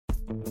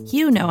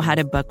You know how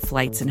to book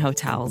flights and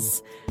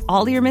hotels.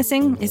 All you're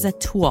missing is a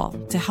tool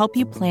to help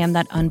you plan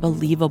that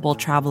unbelievable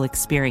travel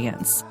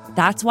experience.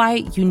 That's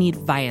why you need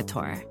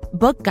Viator.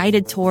 Book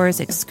guided tours,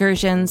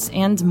 excursions,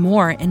 and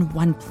more in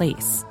one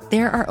place.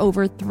 There are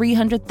over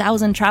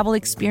 300,000 travel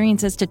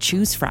experiences to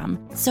choose from,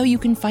 so you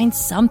can find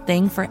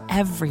something for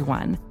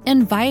everyone.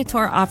 And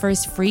Viator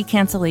offers free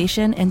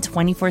cancellation and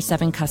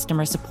 24/7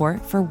 customer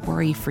support for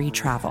worry-free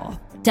travel.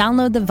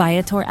 Download the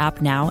Viator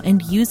app now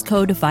and use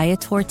code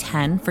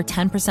Viator10 for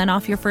 10%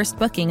 off your first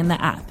booking in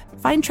the app.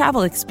 Find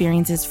travel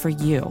experiences for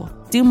you.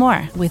 Do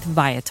more with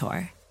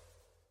Viator.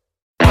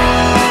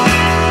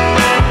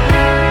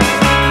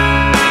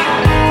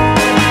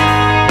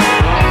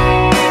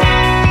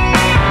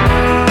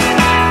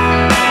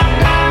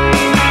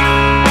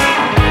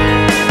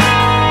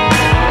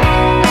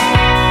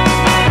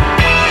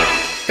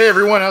 Hey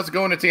everyone, how's it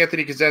going? It's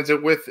Anthony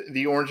Cosenza with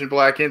the Orange and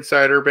Black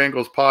Insider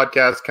Bengals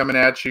podcast coming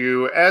at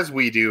you as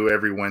we do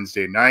every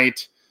Wednesday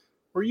night,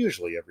 or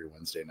usually every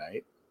Wednesday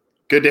night.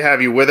 Good to have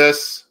you with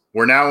us.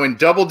 We're now in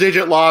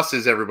double-digit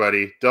losses,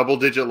 everybody.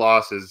 Double-digit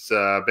losses.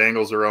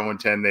 Bengals are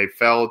 0-10. They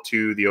fell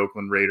to the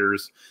Oakland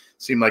Raiders.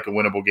 Seemed like a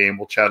winnable game.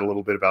 We'll chat a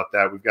little bit about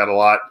that. We've got a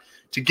lot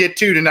to get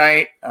to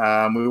tonight.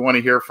 We want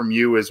to hear from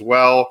you as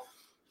well.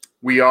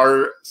 We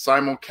are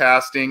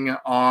simulcasting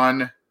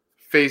on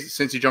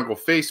Cincy Jungle's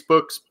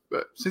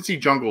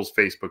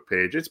Facebook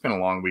page. It's been a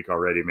long week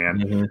already,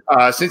 man.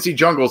 Cincy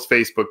Jungle's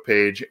Facebook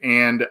page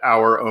and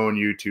our own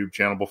YouTube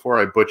channel. Before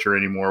I butcher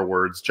any more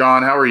words,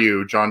 John, how are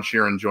you? John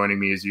Sheeran joining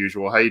me as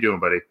usual. How you doing,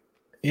 buddy?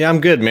 Yeah,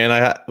 I'm good,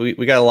 man.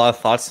 We got a lot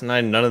of thoughts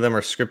tonight. None of them are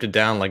scripted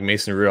down like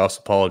Mason Rudolph's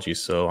apology,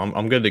 so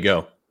I'm good to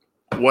go.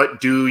 What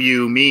do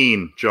you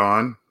mean,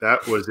 John?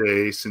 That was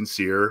a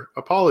sincere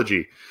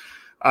apology.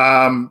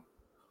 Yeah,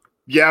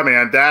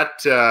 man.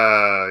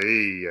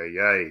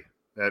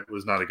 That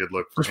was not a good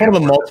look for It's one of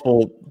the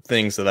multiple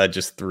things that I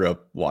just threw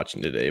up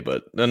watching today,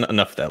 but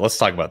enough of that. Let's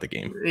talk about the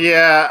game.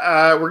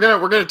 Yeah, we're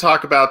gonna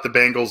talk about the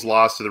Bengals'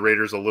 loss to the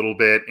Raiders a little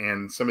bit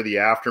and some of the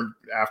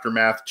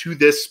aftermath to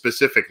this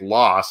specific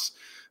loss.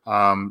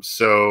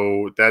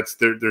 So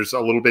there's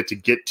a little bit to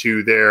get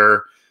to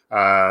there.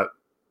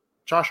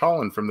 Josh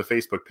Holland from the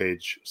Facebook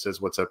page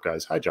says, "What's up,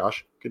 guys?" Hi,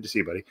 Josh. Good to see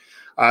you, buddy.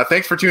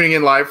 Thanks for tuning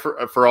in live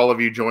for all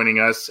of you joining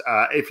us.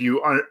 If you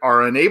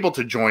are unable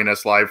to join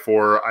us live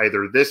for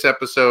either this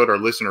episode or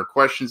listener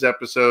questions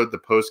episode, the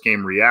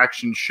post-game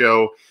reaction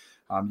show,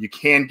 you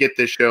can get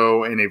this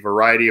show in a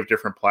variety of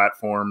different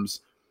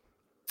platforms.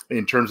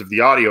 In terms of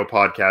the audio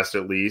podcast,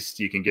 at least,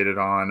 you can get it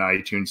on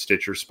iTunes,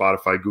 Stitcher,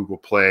 Spotify, Google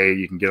Play.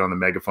 You can get it on the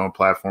Megaphone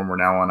platform. We're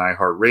now on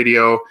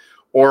iHeartRadio,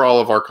 or all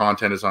of our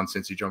content is on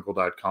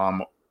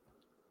cincyjungle.com.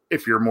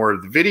 If you're more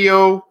of the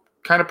video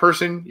kind of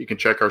person, you can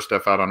check our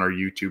stuff out on our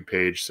YouTube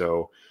page.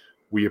 So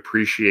we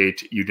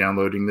appreciate you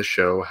downloading the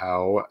show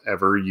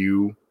however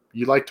you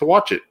like to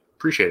watch it.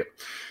 Appreciate it.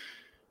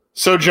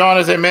 So, John,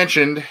 as I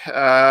mentioned,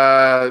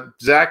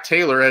 Zach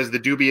Taylor has the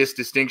dubious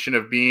distinction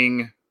of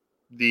being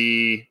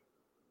the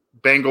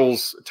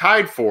Bengals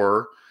tied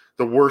for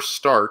the worst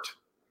start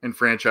in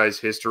franchise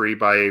history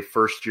by a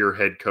first-year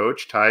head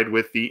coach, tied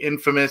with the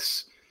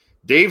infamous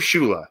Dave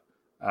Shula.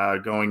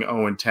 Going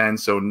 0-10,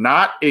 so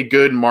not a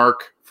good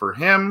mark for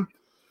him,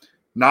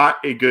 not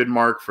a good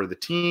mark for the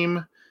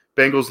team.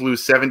 Bengals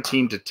lose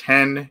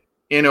 17-10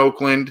 in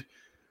Oakland.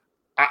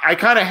 I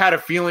kind of had a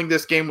feeling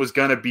this game was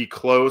going to be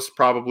close.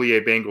 Probably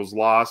a Bengals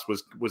loss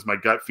was my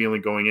gut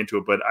feeling going into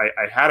it, but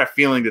I had a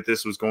feeling that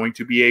this was going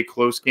to be a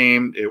close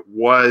game. It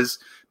was.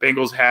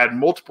 Bengals had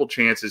multiple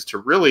chances to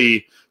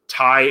really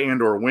tie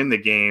and or win the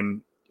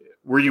game.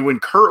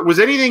 Was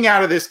anything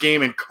out of this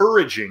game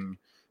encouraging?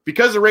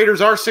 Because the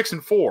Raiders are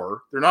 6-4,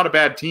 they're not a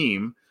bad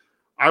team.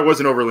 I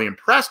wasn't overly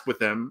impressed with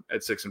them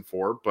at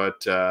 6-4,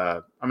 but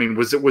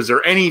was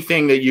there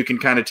anything that you can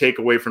kind of take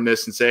away from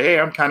this and say, hey,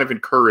 I'm kind of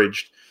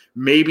encouraged?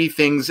 Maybe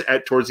things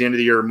towards the end of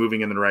the year are moving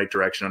in the right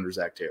direction under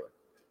Zach Taylor.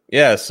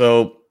 Yeah,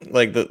 so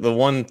like the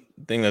one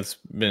thing that's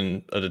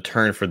been a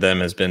deterrent for them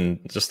has been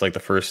just like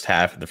the first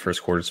half of the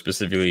first quarter,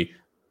 specifically,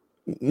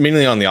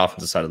 mainly on the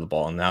offensive side of the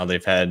ball. And now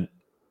they've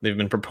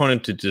been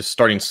proponent to just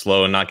starting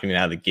slow and not getting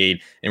out of the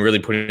gate and really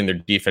putting their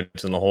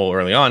defense in the hole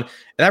early on. And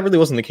that really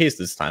wasn't the case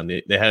this time.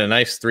 They had a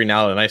nice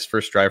 3-and-out, a nice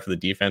first drive for the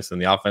defense,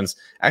 and the offense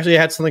actually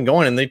had something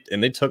going,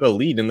 and they took a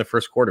lead in the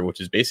first quarter, which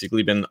has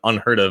basically been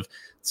unheard of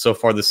so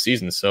far this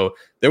season. So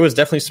there was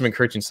definitely some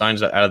encouraging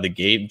signs out of the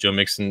gate. Joe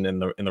Mixon in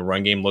the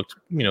run game looked,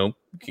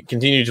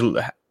 continued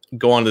to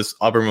go on this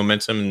upward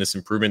momentum and this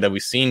improvement that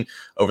we've seen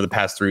over the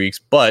past 3 weeks.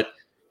 But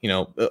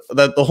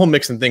the whole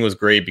Mixon thing was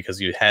great because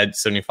you had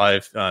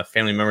 75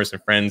 family members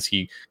and friends.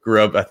 He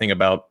grew up, I think,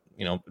 about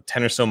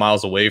 10 or so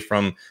miles away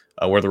from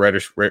where the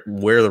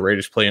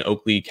Raiders play in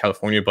Oakley,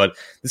 California. But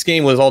this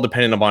game was all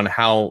dependent upon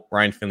how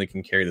Ryan Finley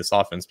can carry this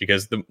offense,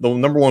 because the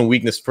number one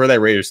weakness for that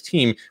Raiders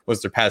team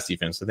was their pass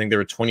defense. I think they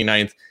were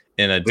 29th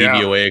in a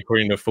DVOA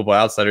according to Football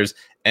Outsiders.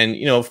 And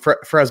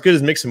for as good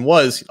as Mixon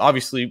was,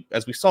 obviously,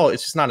 as we saw,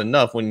 it's just not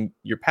enough when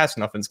your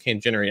passing offense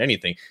can't generate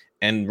anything.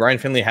 And Ryan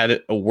Finley had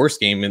a worse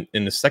game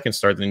in the second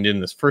start than he did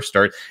in this first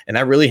start, and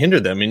that really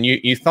hindered them. And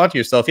you thought to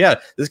yourself, yeah,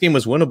 this game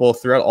was winnable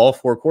throughout all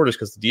 4 quarters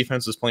because the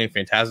defense was playing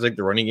fantastic.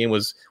 The running game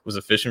was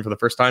efficient for the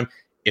first time.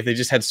 If they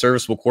just had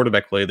serviceable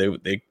quarterback play,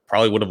 they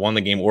probably would have won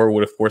the game or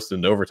would have forced it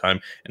into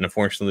overtime. And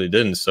unfortunately, they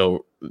didn't.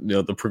 So,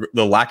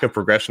 the lack of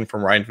progression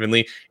from Ryan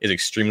Finley is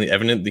extremely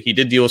evident. He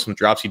did deal with some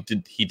drops.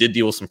 He did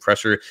deal with some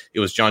pressure.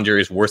 It was John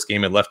Jerry's worst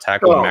game at left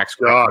tackle.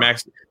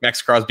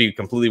 Max Crosby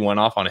completely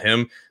went off on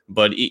him.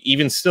 But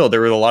even still,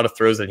 there were a lot of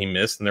throws that he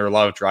missed, and there were a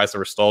lot of drives that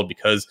were stalled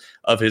because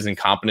of his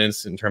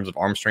incompetence in terms of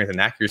arm strength and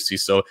accuracy.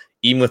 So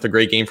even with a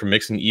great game from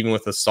Mixon, even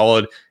with a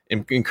solid,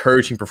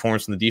 encouraging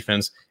performance from the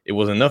defense, it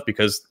wasn't enough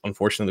because,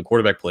 unfortunately, the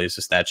quarterback play is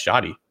just that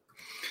shoddy.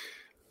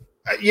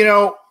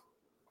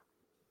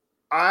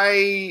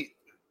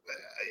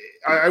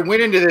 I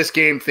went into this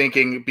game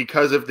thinking,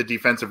 because of the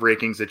defensive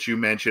rankings that you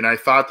mentioned, I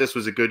thought this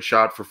was a good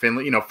shot for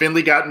Finley.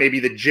 Finley got maybe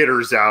the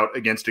jitters out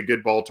against a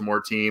good Baltimore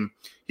team.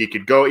 He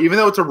could go, even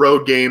though it's a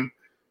road game,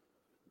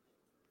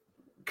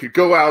 could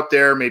go out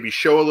there, maybe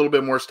show a little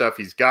bit more stuff.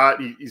 He's got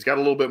a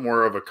little bit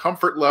more of a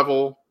comfort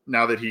level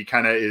now that he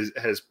kind of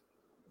has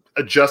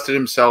adjusted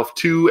himself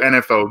to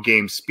NFL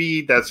game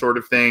speed, that sort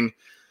of thing.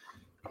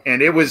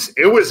 And it was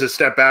a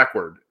step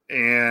backward.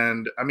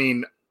 And I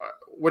mean,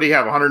 what do you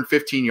have?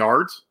 115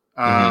 yards,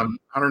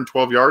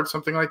 112 yards,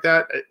 something like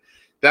that.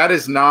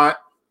 That's not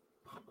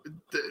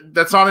an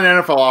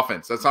NFL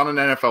offense. That's not an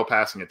NFL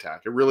passing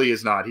attack. It really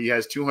is not. He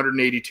has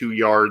 282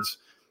 yards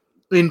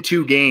in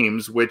 2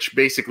 games, which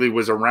basically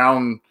was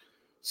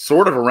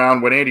sort of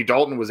around what Andy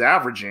Dalton was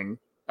averaging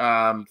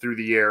through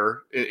the air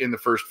in the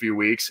first few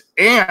weeks.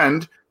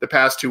 And the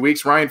past 2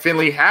 weeks, Ryan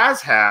Finley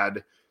has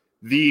had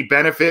the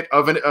benefit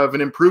of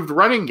an improved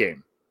running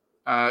game.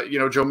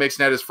 Joe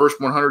Mixon had his first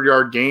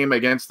 100-yard game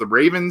against the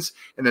Ravens,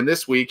 and then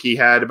this week he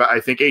had about,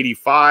 I think,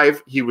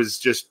 85. He was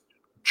just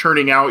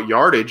churning out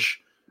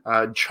yardage,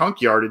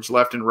 chunk yardage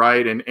left and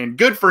right, and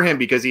good for him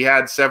because he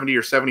had 70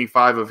 or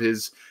 75 of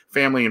his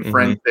family and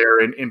friends there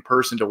in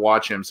person to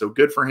watch him. So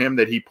good for him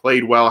that he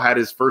played well, had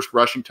his first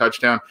rushing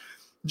touchdown.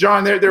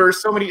 John, there are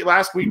so many.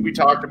 Last week we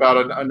talked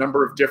about a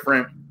number of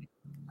different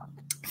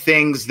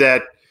things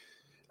that,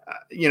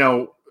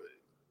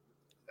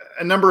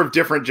 a number of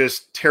different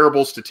just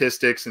terrible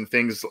statistics and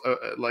things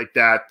like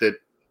that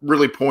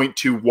really point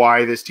to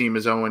why this team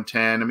is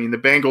 0-10. I mean, the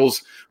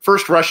Bengals'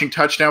 first rushing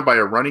touchdown by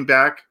a running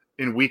back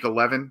in week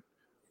 11.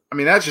 I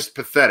mean, that's just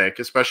pathetic,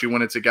 especially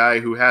when it's a guy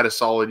who had a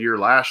solid year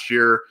last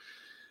year.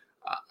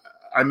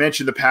 I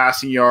mentioned the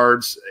passing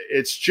yards.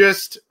 It's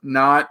just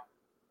not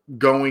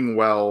going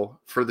well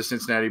for the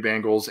Cincinnati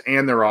Bengals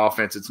and their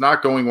offense. It's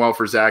not going well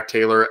for Zach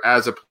Taylor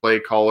as a play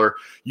caller.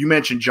 You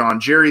mentioned John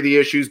Jerry, the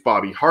issues.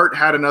 Bobby Hart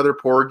had another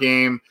poor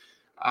game.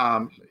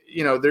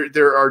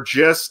 There are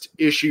just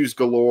issues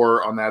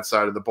galore on that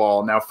side of the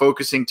ball. Now,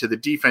 focusing to the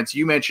defense,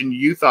 you mentioned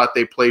you thought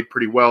they played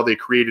pretty well. They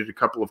created a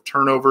couple of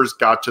turnovers,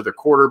 got to the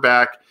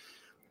quarterback,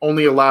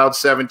 only allowed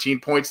 17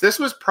 points. This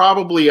was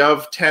probably,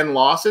 of 10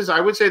 losses,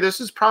 I would say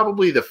this is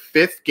probably the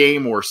 5th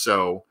game or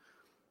so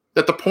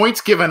that the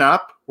points given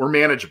up were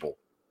manageable,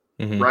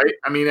 right?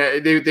 I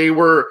mean, they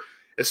were,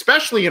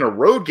 especially in a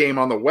road game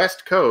on the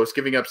West Coast,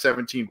 giving up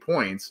 17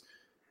 points.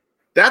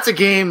 That's a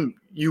game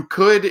you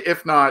could,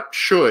 if not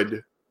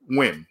should,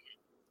 win.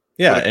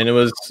 Yeah, and it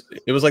was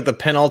like not the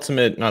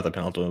penultimate, but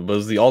it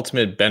was the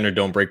ultimate bend or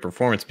don't break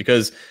performance,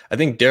 because I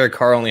think Derek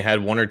Carr only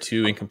had 1 or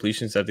 2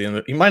 incompletions at the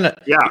end. He might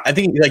not. Yeah, I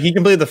think he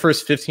completed the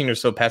first 15 or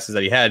so passes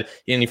that he had,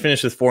 and he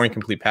finished with 4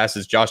 incomplete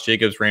passes. Josh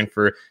Jacobs ran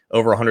for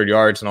over 100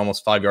 yards and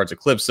almost 5 yards a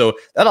clip. So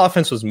that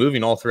offense was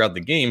moving all throughout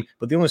the game,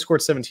 but they only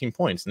scored 17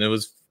 points, and it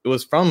was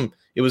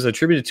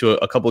attributed to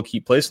a couple of key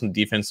plays in the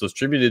defense. It was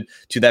attributed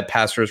to that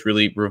pass rush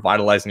really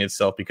revitalizing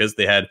itself because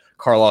they had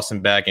Carl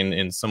Lawson back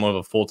in somewhat of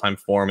a full-time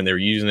form, and they were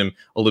using him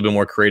a little bit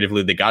more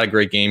creatively. They got a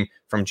great game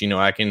from Geno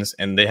Atkins,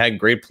 and they had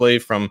great play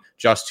from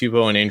Josh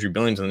Tupou and Andrew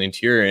Billings on the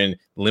interior and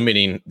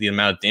limiting the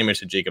amount of damage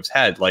that Jacobs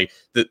had. Like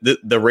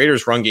the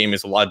Raiders' run game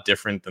is a lot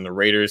different than the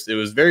Raiders. It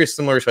was very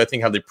similar to, I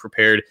think, how they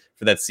prepared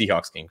for that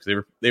Seahawks game,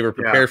 because they were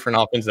prepared for an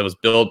offense that was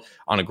built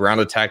on a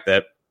ground attack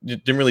that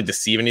didn't really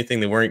deceive anything.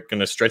 They weren't going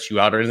to stretch you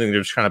out or anything. They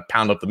were just trying to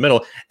pound up the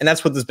middle. And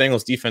that's what this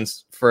Bengals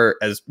defense, for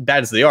as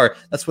bad as they are,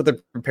 that's what they're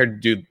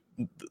prepared to do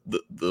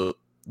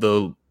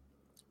the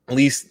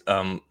least.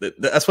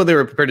 That's what they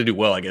were prepared to do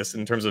well, I guess,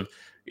 in terms of,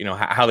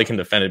 how they can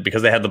defend it,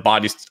 because they had the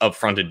bodies up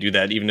front to do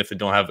that, even if they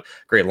don't have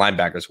great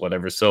linebackers,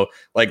 whatever. So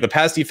like the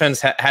pass defense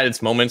had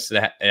its moments.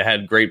 It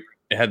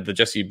had the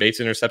Jesse Bates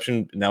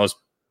interception, and that was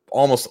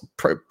almost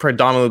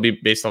predominantly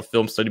based off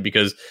film study,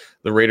 because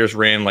the Raiders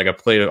ran like a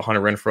play to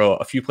Hunter Renfrow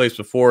a few plays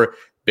before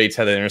Bates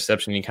had that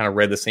interception. He kind of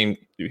read the same,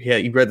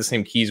 he read the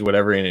same keys or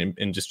whatever,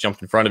 and just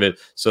jumped in front of it.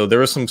 So there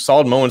were some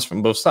solid moments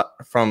from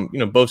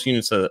both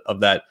units of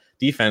that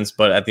defense.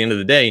 But at the end of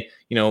the day,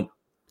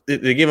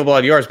 they gave up a lot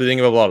of yards, but they didn't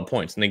give up a lot of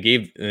points, and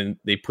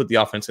they put the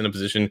offense in a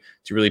position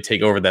to really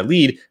take over that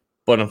lead.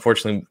 But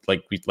unfortunately,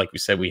 like we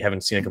said, we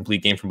haven't seen a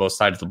complete game from both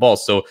sides of the ball.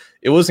 So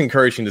it was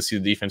encouraging to see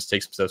the defense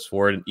take some steps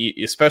forward,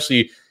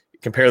 especially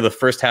compare the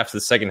first half to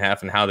the second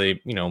half and how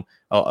they,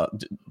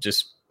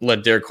 just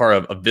let Derek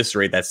Carr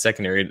eviscerate that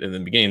secondary in the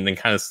beginning, and then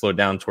kind of slowed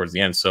down towards the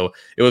end. So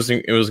it was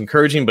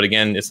encouraging, but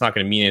again, it's not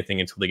going to mean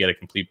anything until they get a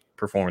complete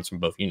performance from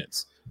both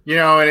units.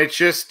 And it's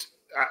just,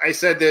 I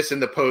said this in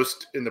the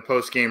post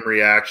game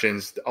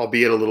reactions,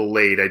 albeit a little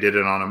late. I did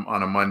it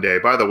on a Monday.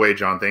 By the way,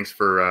 John, thanks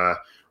for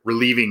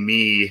relieving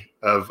me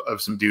of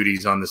some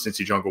duties on the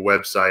Cincy Jungle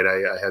website.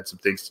 I had some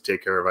things to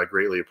take care of. I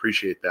greatly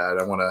appreciate that.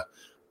 I want to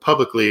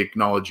publicly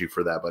acknowledge you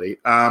for that, buddy.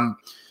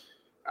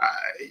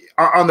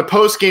 On the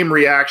post game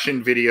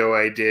reaction video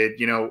I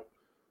did,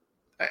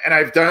 and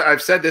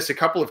I've said this a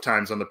couple of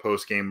times on the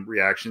post game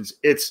reactions.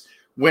 It's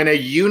when a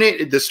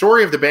unit, the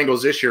story of the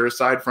Bengals this year,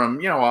 aside from,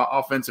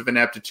 offensive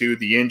ineptitude,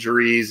 the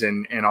injuries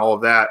and all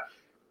of that,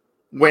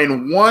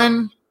 when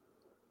one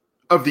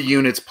of the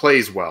units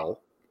plays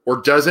well or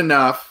does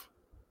enough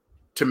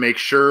to make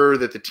sure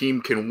that the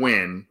team can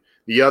win,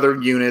 the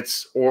other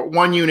units or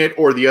one unit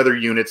or the other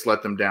units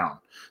let them down.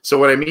 So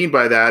what I mean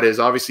by that is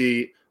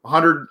obviously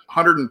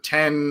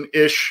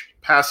 110-ish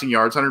passing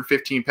yards,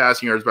 115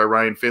 passing yards by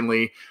Ryan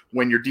Finley.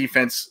 When your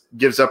defense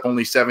gives up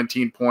only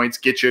 17 points,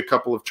 get you a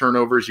couple of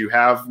turnovers, you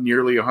have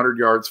nearly 100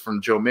 yards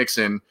from Joe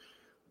Mixon,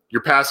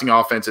 your passing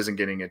offense isn't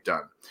getting it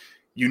done.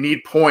 You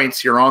need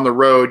points. You're on the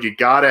road. You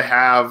got to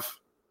have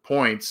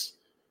points.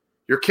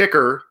 Your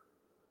kicker,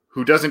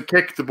 who doesn't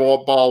kick the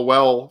ball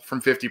well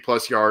from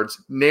 50-plus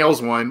yards,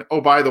 nails one.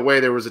 Oh, by the way,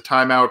 there was a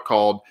timeout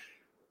called.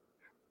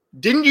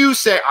 Didn't you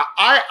say –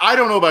 I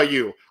don't know about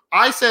you.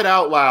 I said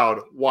out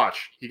loud,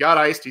 watch, he got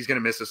iced. He's going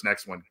to miss this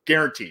next one.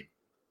 Guaranteed.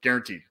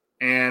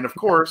 And, of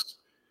course,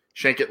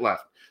 shank it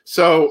left.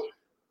 So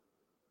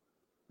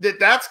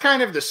that's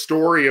kind of the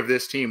story of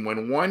this team.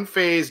 When one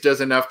phase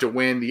does enough to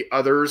win, the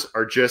others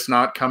are just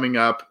not coming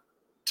up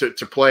to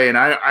play. And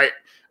I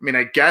mean,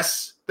 I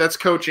guess that's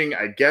coaching.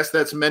 I guess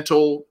that's a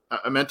mental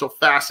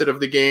facet of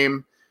the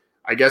game.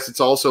 I guess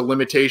it's also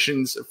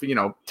limitations,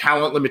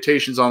 talent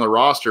limitations on the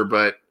roster.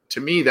 But to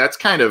me, that's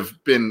kind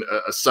of been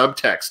a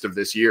subtext of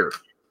this year.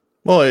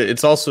 Well,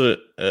 it's also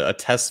a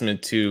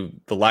testament to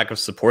the lack of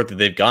support that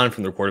they've gotten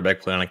from their quarterback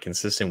play on a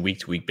consistent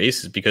week-to-week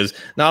basis. Because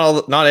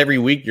not every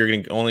week you're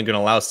only going to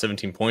allow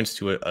 17 points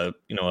to an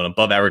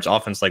above-average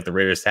offense like the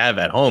Raiders have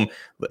at home.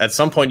 At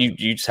some point,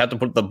 you just have to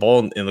put the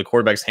ball in the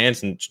quarterback's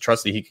hands and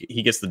trust that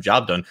he gets the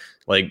job done.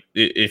 Like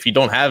if you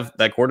don't have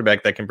that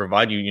quarterback that can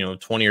provide you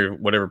 20 or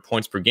whatever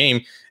points per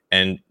game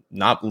and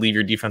not leave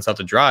your defense out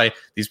to dry,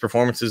 these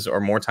performances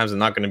are more times than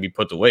not going to be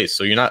put to waste.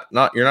 So you're not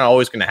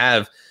always going to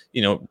have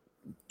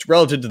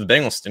relative to the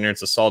Bengals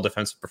standards, a solid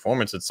defensive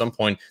performance. At some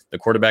point, the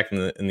quarterback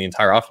and the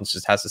entire offense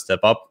just has to step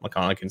up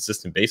on a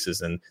consistent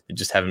basis, and they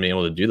just haven't been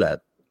able to do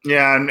that.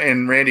 Yeah,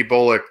 and Randy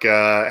Bullock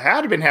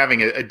had been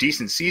having a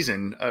decent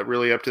season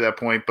really up to that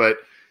point, but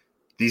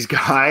these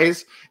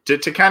guys, to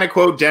kind of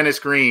quote Dennis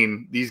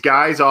Green, these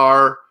guys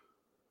are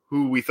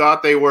who we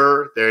thought they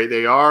were.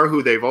 They are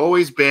who they've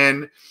always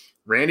been.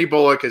 Randy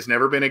Bullock has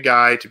never been a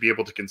guy to be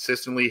able to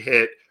consistently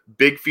hit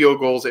big field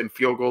goals and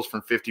field goals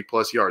from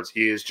 50-plus yards.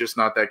 He is just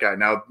not that guy.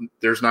 Now,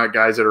 there's not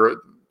guys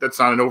that's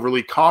not an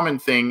overly common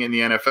thing in the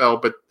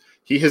NFL, but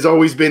he has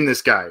always been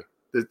this guy.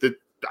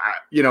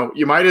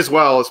 You might as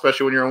well,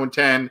 especially when you're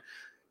 0-10,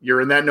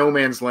 you're in that no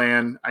man's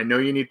land. I know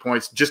you need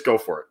points. Just go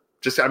for it.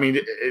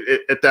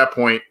 At that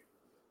point,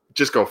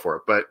 just go for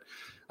it. But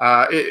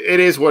it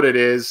is what it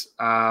is.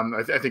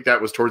 I think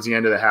that was towards the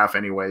end of the half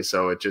anyway,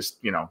 so it just,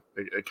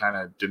 it kind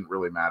of didn't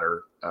really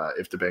matter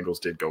if the Bengals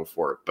did go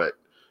for it. But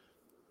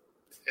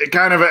it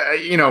kind of,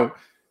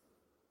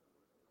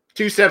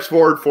 2 steps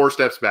forward, 4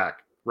 steps back,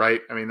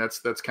 right? I mean, that's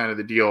kind of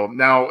the deal.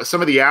 Now,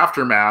 some of the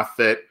aftermath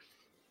that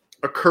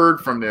occurred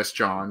from this,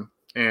 John,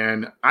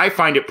 and I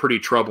find it pretty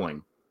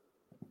troubling.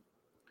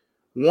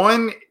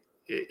 One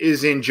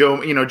is in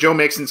Joe. Joe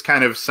Mixon's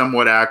kind of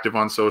somewhat active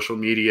on social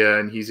media,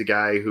 and he's a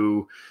guy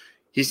who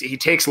he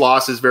takes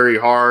losses very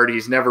hard.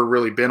 He's never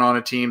really been on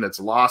a team that's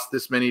lost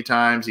this many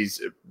times.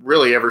 He's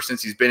really, ever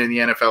since he's been in the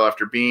NFL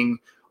after being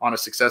on a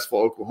successful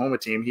Oklahoma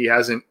team, he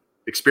hasn't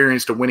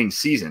experienced a winning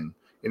season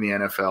in the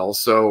NFL.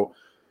 So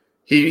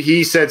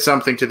he said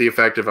something to the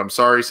effect of, "I'm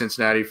sorry,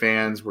 Cincinnati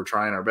fans, we're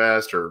trying our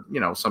best," or,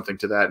 something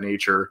to that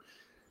nature.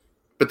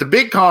 But the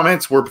big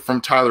comments were from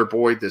Tyler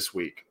Boyd this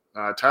week.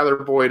 Tyler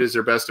Boyd is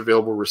their best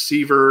available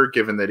receiver,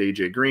 given that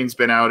A.J. Green's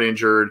been out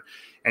injured.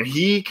 And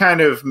he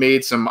kind of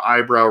made some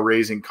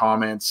eyebrow-raising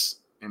comments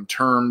in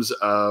terms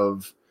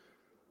of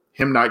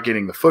him not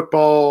getting the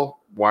football.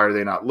 Why are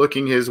they not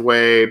looking his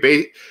way?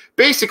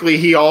 Basically,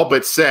 he all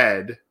but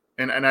said,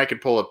 and I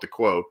could pull up the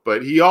quote,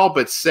 but he all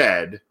but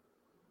said,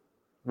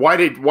 why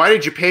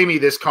did you pay me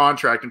this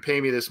contract and pay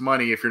me this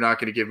money if you're not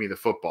going to give me the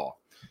football?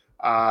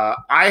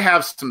 I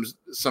have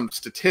some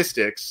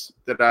statistics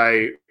that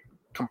I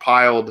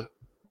compiled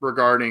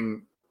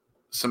regarding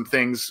some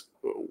things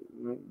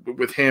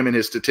with him and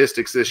his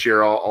statistics this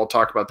year. I'll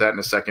talk about that in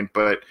a second,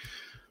 but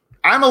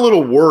I'm a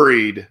little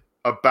worried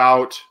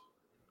about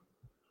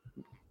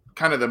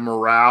kind of the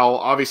morale.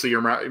 Obviously,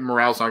 your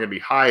morale's not going to be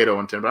high at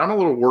 0-10, but I'm a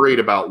little worried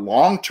about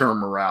long-term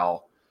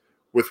morale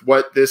with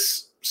what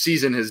this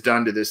season has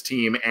done to this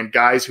team, and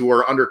guys who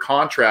are under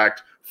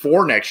contract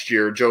for next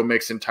year, Joe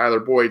Mixon, Tyler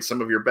Boyd,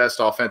 some of your best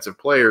offensive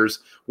players,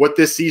 what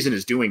this season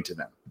is doing to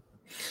them.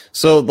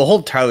 So the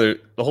whole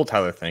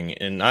Tyler thing,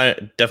 and I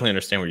definitely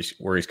understand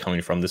where he's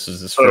coming from. This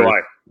was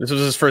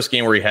his first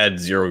game where he had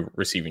 0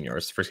 receiving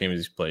yards. The first game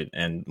he's played,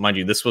 and mind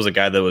you, this was a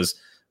guy that was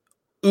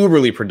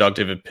uberly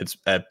productive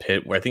at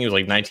Pitt, where I think he was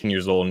like 19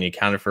 years old, and he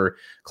accounted for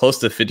close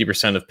to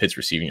 50% of Pitt's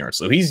receiving yards.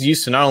 So he's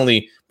used to not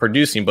only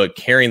producing but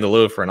carrying the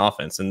load for an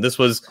offense. And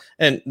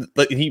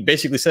he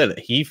basically said that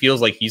he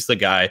feels like he's the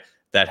guy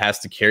that has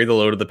to carry the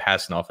load of the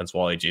passing offense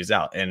while AJ's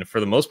out. And for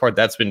the most part,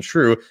 that's been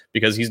true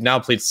because he's now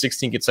played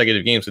 16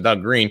 consecutive games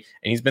without Green,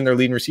 and he's been their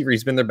leading receiver.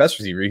 He's been their best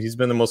receiver. He's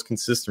been the most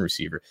consistent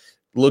receiver.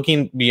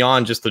 Looking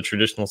beyond just the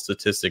traditional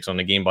statistics on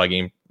a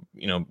game-by-game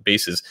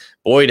basis,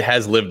 Boyd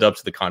has lived up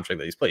to the contract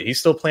that he's played. He's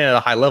still playing at a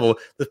high level.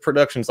 The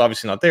production is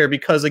obviously not there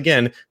because,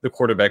 again, the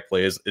quarterback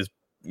play is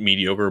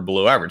mediocre or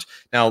below average.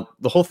 Now,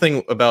 the whole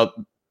thing about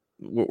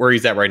where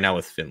he's at right now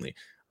with Finley,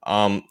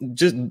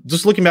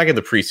 just looking back at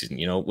the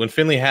preseason, when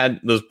Finley had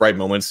those bright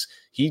moments,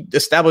 he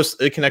established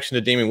a connection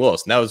to Damian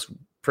Willis. And that was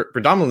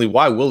predominantly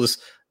why Willis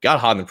got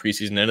hot in the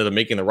preseason and ended up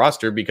making the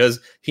roster, because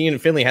he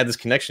and Finley had this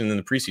connection in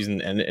the preseason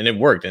and it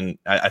worked. And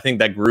I think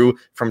that grew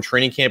from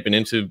training camp and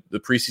into the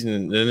preseason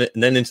and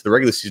then into the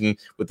regular season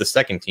with the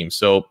second team.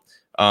 So,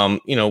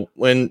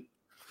 when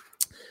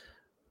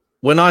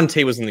on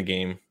Tate was in the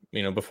game,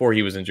 before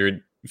he was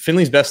injured,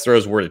 Finley's best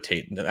throws were to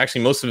Tate.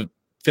 Actually, most of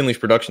Finley's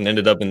production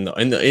ended up in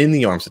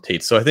the arms of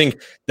Tate. So I think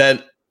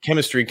that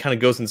chemistry kind of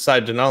goes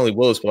inside to not only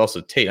Willis, but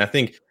also Tate. And I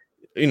think,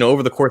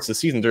 over the course of the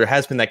season, there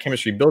has been that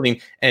chemistry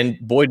building, and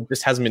Boyd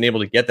just hasn't been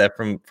able to get that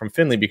from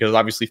Finley, because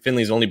obviously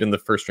Finley's only been the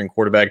first string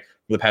quarterback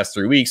for the past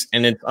 3 weeks.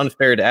 And it's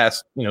unfair to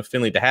ask,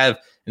 Finley to have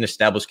an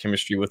established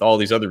chemistry with all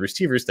these other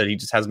receivers that he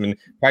just hasn't been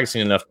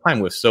practicing enough time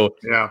with. So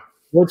yeah.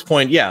 Boyd's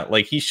point,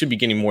 he should be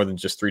getting more than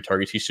just 3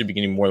 targets. He should be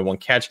getting more than 1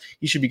 catch.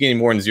 He should be getting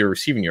more than 0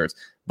 receiving yards.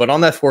 But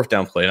on that 4th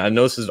down play, and I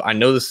know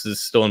this is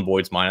still in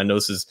Boyd's mind. I know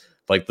this is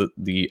like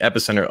the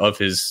epicenter of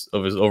his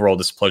overall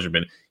displeasure.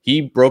 But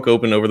he broke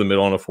open over the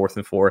middle on a 4th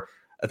and 4.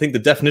 I think the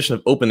definition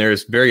of open there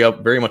is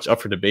very much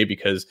up for debate,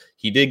 because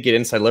he did get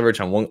inside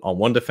leverage on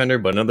one defender,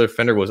 but another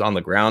defender was on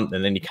the ground,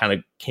 and then he kind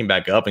of came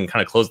back up and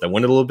kind of closed that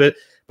window a little bit.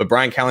 But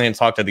Brian Callahan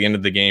talked at the end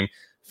of the game.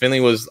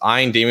 Finley was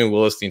eyeing Damian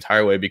Willis the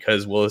entire way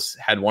because Willis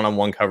had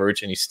one-on-one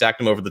coverage, and he stacked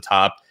him over the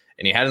top,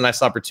 and he had a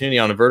nice opportunity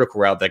on a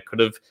vertical route that could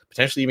have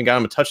potentially even got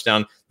him a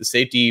touchdown.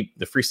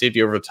 The free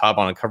safety over the top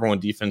on a cover 1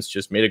 defense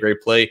just made a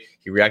great play.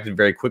 He reacted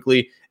very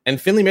quickly, and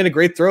Finley made a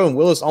great throw, and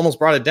Willis almost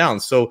brought it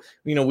down. So,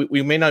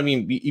 we may not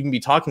even be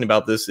talking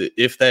about this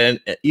if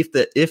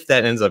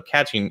that ends up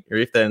catching, or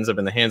if that ends up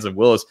in the hands of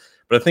Willis.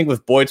 But I think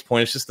with Boyd's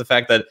point, it's just the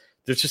fact that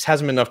there just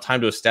hasn't been enough time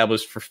to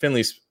establish, for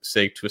Finley's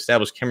sake, to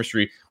establish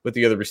chemistry with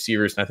the other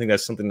receivers. And I think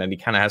that's something that he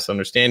kind of has to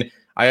understand.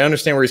 I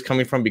understand where he's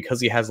coming from,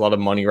 because he has a lot of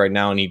money right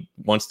now, and he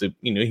wants to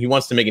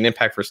make an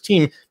impact for his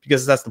team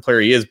because that's the player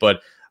he is.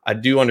 But I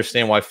do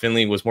understand why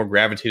Finley was more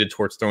gravitated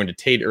towards throwing to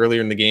Tate earlier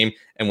in the game.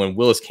 And when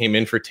Willis came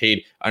in for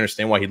Tate, I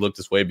understand why he looked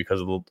this way,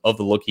 because of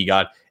the look he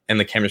got and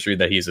the chemistry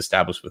that he has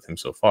established with him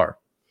so far.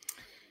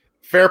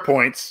 Fair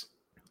points.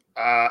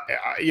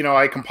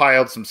 I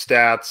compiled some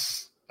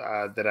stats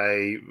and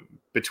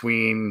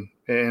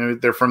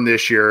they're from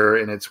this year,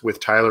 and it's with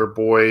Tyler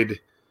Boyd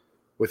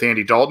with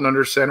Andy Dalton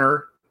under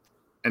center,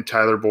 and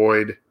Tyler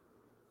Boyd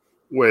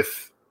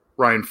with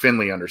Ryan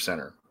Finley under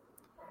center.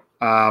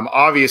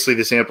 Obviously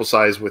the sample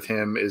size with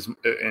him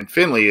and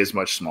Finley is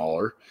much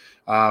smaller.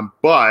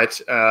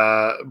 But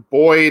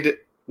Boyd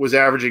was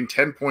averaging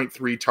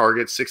 10.3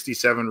 targets,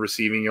 67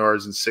 receiving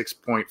yards, and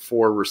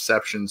 6.4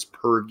 receptions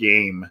per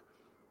game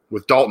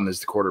with Dalton as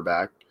the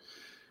quarterback.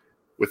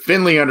 With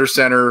Finley under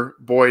center,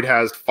 Boyd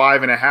has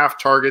 5.5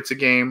 targets a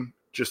game,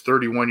 just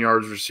 31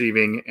 yards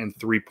receiving, and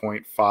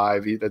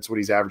 3.5. That's what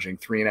he's averaging,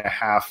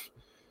 3.5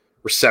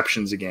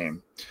 receptions a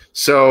game.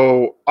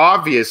 So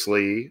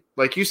obviously,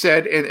 like you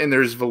said, and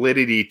there's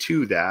validity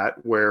to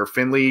that, where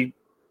Finley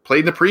played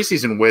in the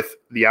preseason with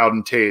the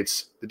Alden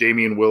Tates, the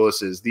Damian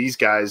Willises, these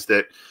guys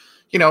that,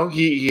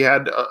 he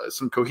had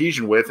some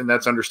cohesion with, and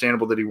that's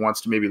understandable that he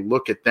wants to maybe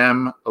look at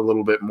them a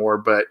little bit more.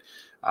 But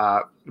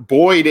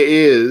Boyd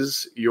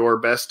is your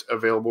best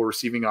available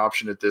receiving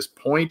option at this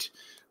point.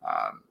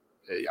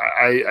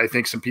 I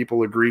think some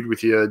people agreed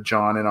with you,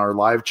 John, in our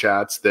live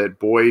chats that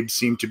Boyd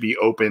seemed to be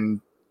open.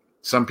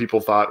 Some people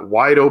thought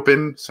wide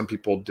open. Some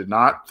people did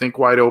not think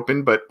wide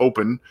open, but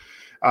open.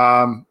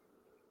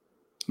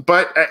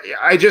 But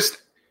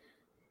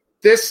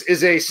this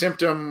is a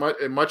symptom,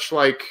 much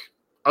like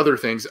other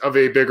things, of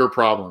a bigger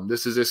problem.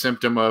 This is a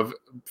symptom of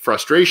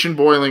frustration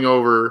boiling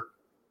over,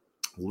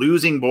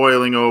 losing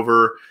boiling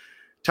over.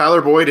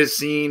 Tyler Boyd has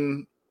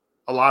seen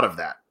a lot of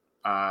that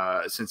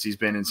since he's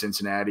been in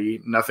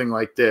Cincinnati. Nothing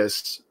like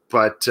this,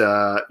 but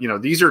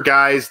these are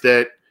guys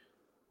that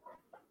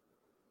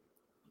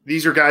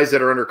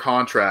are under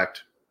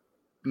contract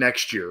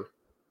next year.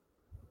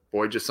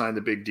 Boyd just signed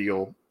the big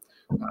deal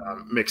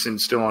Mixon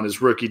still on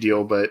his rookie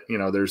deal, but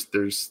there's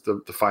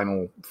the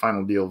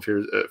final deal of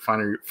his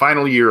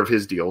final year of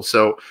his deal.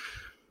 So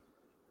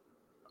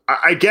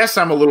I guess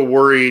I'm a little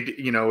worried,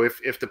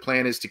 if the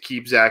plan is to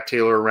keep Zach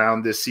Taylor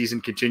around, this season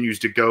continues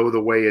to go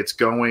the way it's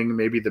going.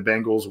 Maybe the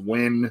Bengals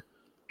win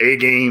a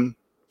game,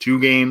 2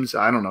 games,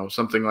 I don't know,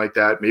 something like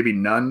that. Maybe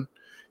none.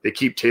 They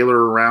keep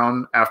Taylor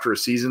around after a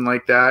season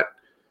like that.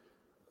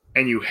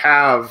 And you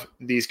have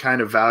these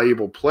kind of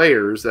valuable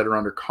players that are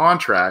under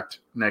contract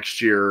next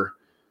year.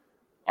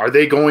 Are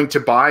they going to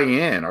buy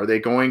in? Are they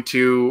going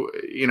to,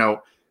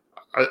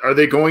 are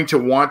they going to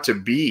want to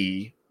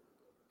be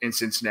in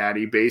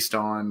Cincinnati based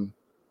on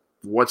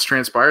what's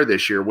transpired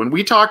this year? When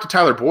we talked to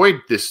Tyler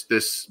Boyd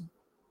this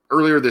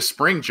earlier this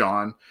spring,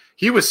 John,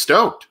 he was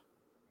stoked.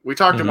 We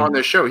talked to him on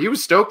this show. He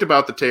was stoked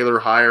about the Taylor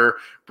hire,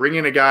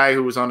 bringing a guy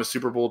who was on a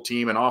Super Bowl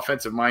team, an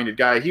offensive-minded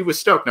guy. He was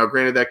stoked. Now,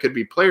 granted, that could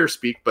be player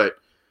speak, but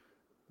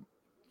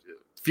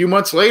a few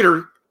months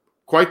later,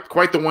 quite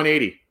the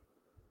 180.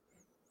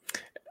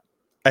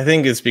 I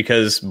think it's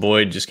because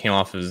Boyd just came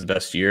off of his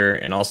best year,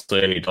 and also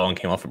Andy Dalton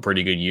came off a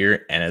pretty good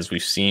year. And as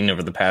we've seen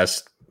over the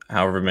past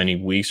however many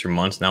weeks or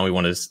months now, we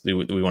want to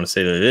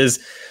say that it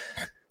is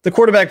the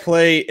quarterback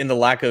play and the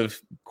lack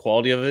of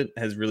quality of it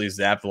has really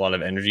zapped a lot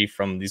of energy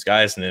from these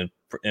guys,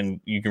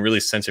 and you can really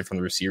sense it from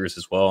the receivers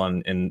as well.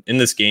 And in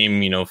this game,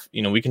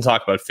 we can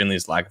talk about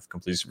Finley's lack of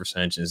completion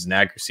percentages and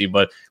accuracy,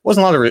 but there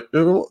wasn't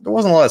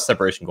a lot of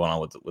separation going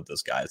on with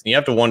those guys. And you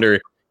have to wonder,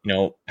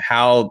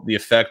 how the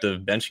effect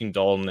of benching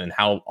Dalton and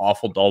how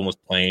awful Dalton was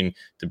playing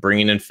to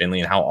bringing in Finley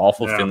and how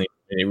awful Finley.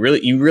 You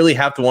really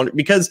have to wonder,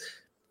 because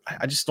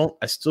I still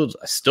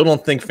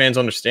don't think fans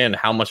understand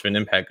how much of an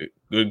impact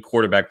good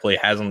quarterback play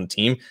has on the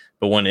team.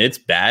 But when it's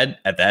bad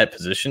at that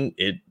position,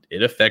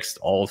 it affects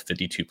all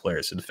 52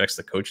 players. It affects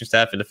the coaching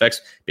staff. It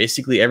affects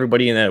basically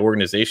everybody in that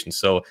organization.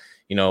 So,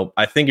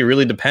 I think it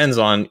really depends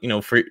on,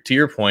 to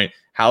your point,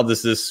 how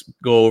does this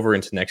go over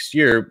into next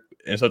year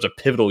in such a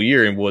pivotal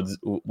year, and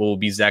will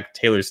be Zach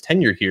Taylor's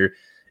tenure here.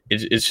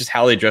 It's just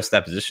how they address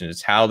that position.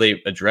 It's how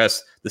they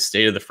address the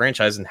state of the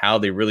franchise and how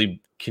they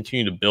really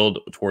continue to build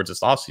towards this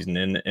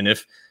offseason. And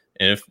if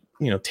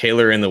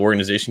Taylor and the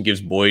organization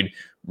gives Boyd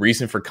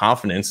reason for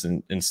confidence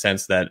in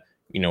sense that,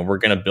 we're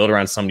going to build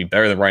around somebody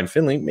better than Ryan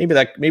Finley, maybe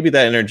that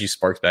energy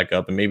sparks back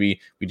up, and maybe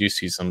we do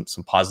see some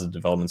positive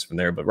developments from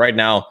there. But right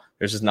now,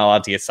 there's just not a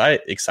lot to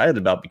get excited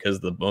about, because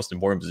the most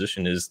important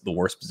position is the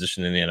worst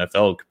position in the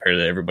NFL compared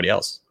to everybody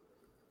else.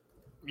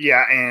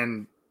 Yeah,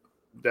 and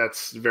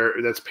that's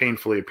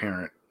painfully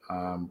apparent.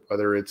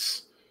 Whether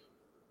it's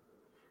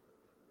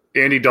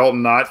Andy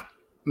Dalton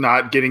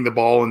not getting the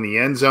ball in the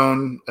end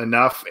zone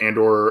enough and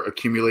or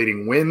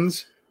accumulating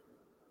wins,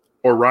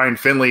 or Ryan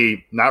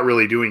Finley not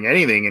really doing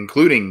anything,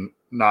 including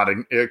not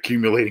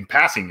accumulating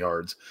passing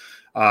yards,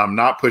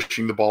 not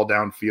pushing the ball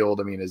downfield.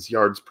 I mean, his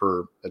yards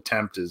per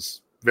attempt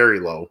is very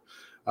low,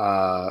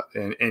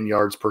 and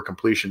yards per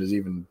completion is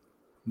even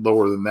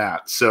lower than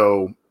that.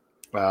 So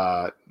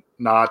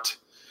not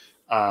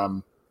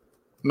a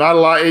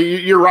lot.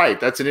 You're right.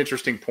 That's an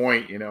interesting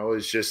point.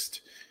 It's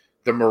just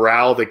the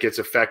morale that gets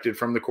affected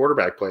from the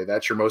quarterback play.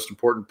 That's your most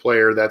important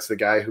player. That's the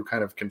guy who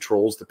kind of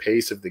controls the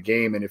pace of the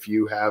game. And if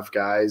you have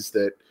guys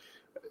that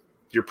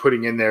you're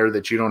putting in there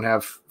that you don't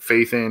have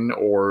faith in,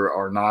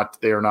 or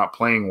they are not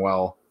playing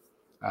well,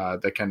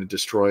 that kind of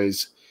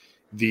destroys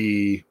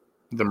the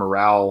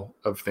morale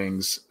of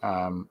things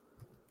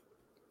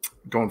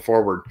going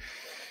forward.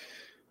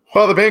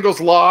 Well, the Bengals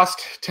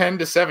lost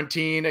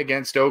 10-17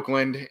 against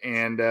Oakland,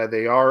 and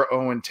they are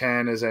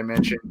 0-10. As I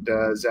mentioned,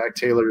 Zach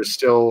Taylor is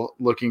still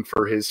looking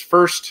for his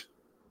first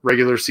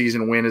regular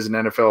season win as an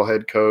NFL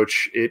head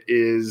coach. It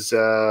is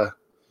a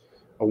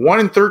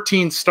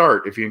 1-13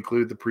 start if you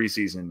include the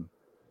preseason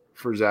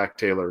for Zach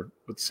Taylor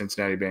with the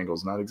Cincinnati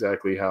Bengals. Not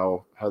exactly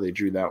how they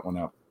drew that one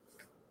up.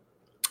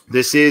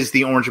 This is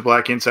the Orange and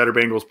Black Insider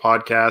Bengals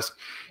podcast.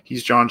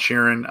 He's John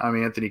Sheeran.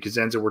 I'm Anthony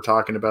Cosenza. We're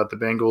talking about the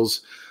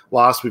Bengals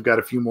loss. We've got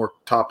a few more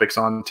topics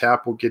on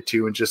tap we'll get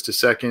to in just a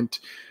second.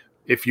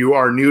 If you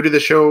are new to the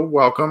show,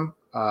 welcome.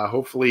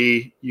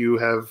 Hopefully you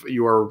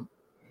are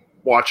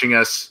watching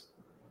us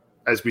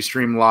as we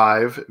stream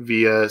live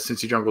via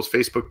Cincy Jungle's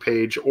Facebook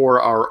page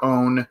or our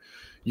own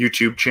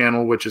YouTube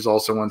channel, which is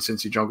also on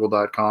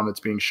cincyjungle.com. It's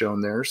being shown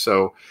there.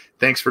 So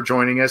thanks for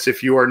joining us.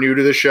 If you are new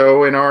to the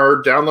show and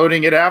are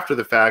downloading it after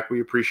the fact,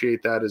 we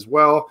appreciate that as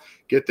well.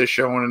 Get this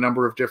show on a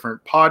number of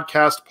different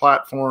podcast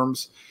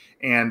platforms.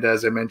 And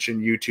as I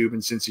mentioned, YouTube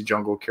and Cincy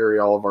Jungle carry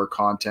all of our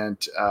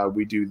content.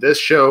 We do this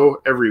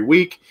show every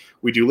week.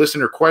 We do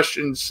listener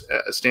questions,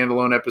 a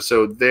standalone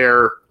episode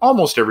there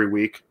almost every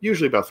week,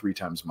 usually about 3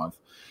 times a month.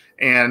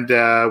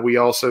 And we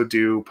also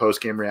do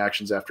post-game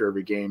reactions after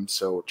every game.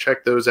 So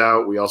check those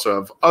out. We also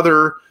have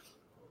other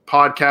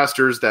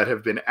podcasters that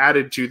have been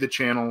added to the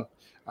channel.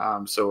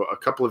 So a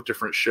couple of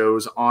different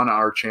shows on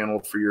our channel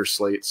for your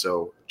slate.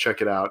 So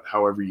check it out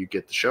however you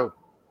get the show.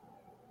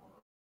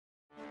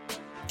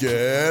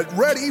 Get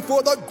ready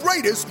for the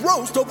greatest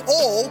roast of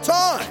all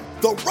time.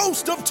 The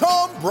Roast of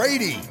Tom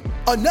Brady.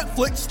 A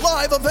Netflix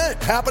live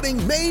event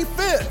happening May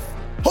 5th.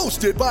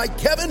 hosted by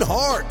Kevin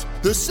Hart.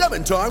 The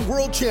 7-time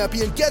world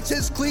champion gets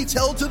his cleats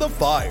held to the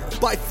fire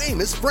by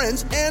famous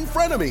friends and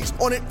frenemies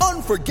on an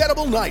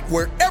unforgettable night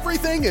where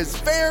everything is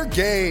fair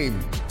game.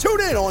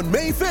 Tune in on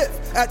May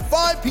 5th at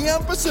 5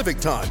 p.m. Pacific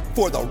time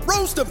for the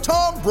Roast of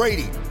Tom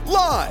Brady,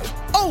 live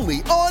only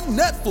on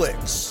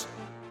Netflix.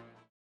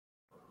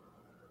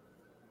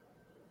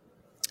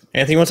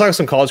 Anthony, you want to talk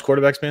some college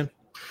quarterbacks, man?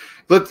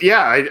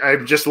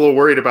 I'm just a little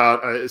worried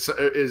about is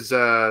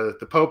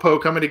the Popo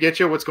coming to get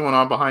you? What's going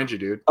on behind you,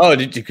 dude? Oh,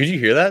 could you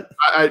hear that?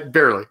 I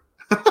barely.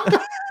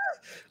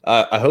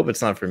 I hope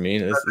it's not for me.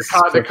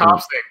 The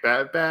cops think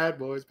bad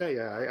boys, bad.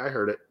 Yeah, I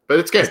heard it, but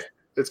it's good.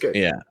 It's good.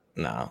 Yeah,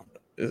 no.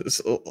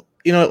 Let's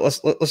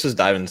just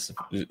dive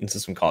into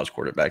some college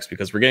quarterbacks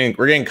because we're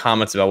getting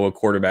comments about what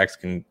quarterbacks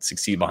can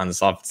succeed behind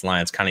this offensive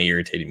line. It's kind of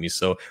irritating me.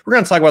 So we're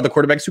going to talk about the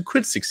quarterbacks who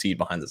could succeed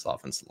behind this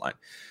offensive line.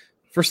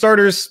 For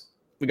starters,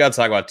 we got to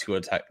talk about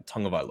Tua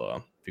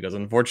Tagovailoa because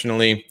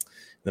unfortunately, in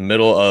the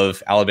middle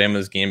of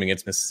Alabama's game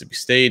against Mississippi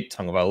State,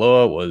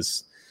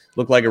 Tagovailoa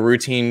looked like a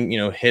routine,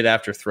 hit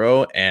after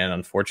throw, and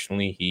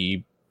unfortunately,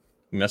 he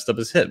messed up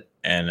his hip.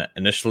 And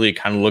initially, it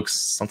kind of looks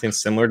something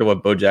similar to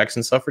what Bo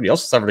Jackson suffered. He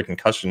also suffered a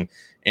concussion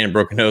and a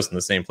broken nose in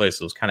the same place,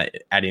 so it was kind of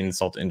adding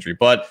insult to injury.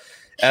 But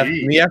I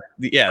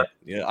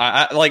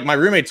like my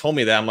roommate told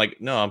me that. I'm like,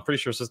 no, I'm pretty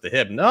sure it's just the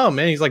hip. No,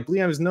 man, he's like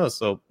bleeding out his nose,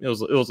 so it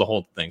was a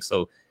whole thing.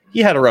 So he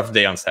had a rough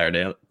day on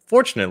Saturday.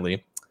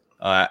 Fortunately,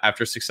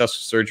 after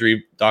successful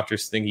surgery,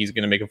 doctors think he's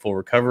going to make a full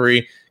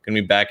recovery, going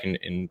to be back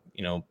in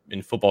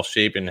football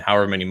shape in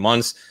however many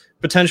months.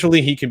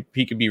 Potentially, he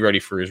could be ready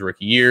for his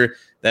rookie year.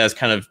 That has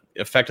kind of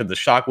affected the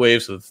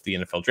shockwaves of the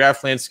NFL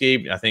draft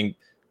landscape. I think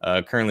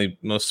currently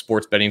most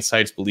sports betting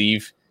sites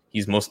believe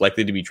he's most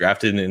likely to be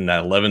drafted in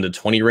that 11 to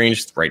 20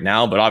 range right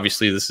now. But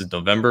obviously, this is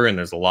November, and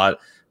there's a lot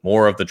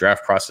more of the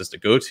draft process to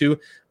go to.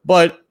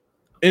 But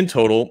in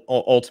total,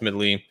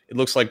 ultimately, it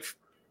looks like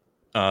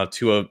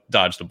Tua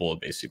dodged a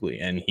bullet, basically,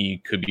 and he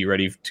could be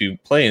ready to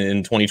play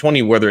in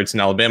 2020, whether it's in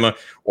Alabama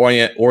or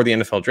the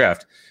NFL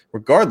draft.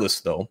 Regardless,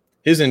 though,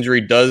 his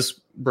injury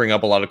does bring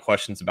up a lot of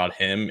questions about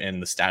him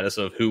and the status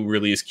of who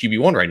really is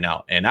QB1 right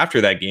now. And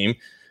after that game,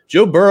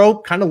 Joe Burrow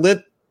kind of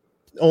lit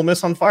Ole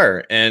Miss on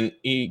fire, and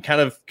he kind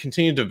of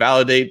continued to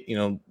validate,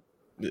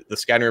 the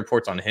scouting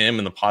reports on him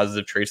and the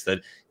positive traits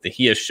that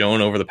he has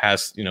shown over the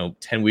past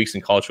 10 weeks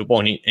in college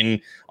football. And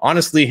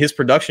honestly, his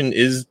production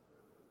is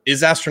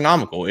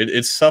astronomical.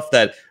 It's stuff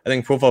that I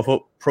think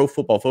Pro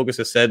Football Focus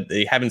has said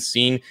they haven't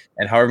seen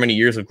in however many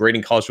years of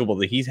grading college football.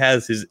 That he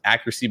has his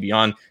accuracy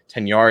beyond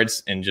 10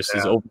 yards and just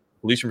his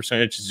completion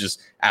percentage is just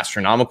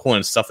astronomical,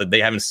 and stuff that they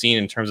haven't seen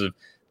in terms of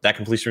that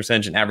completion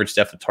percentage and average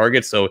depth of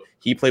target. So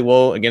he played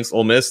well against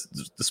Ole Miss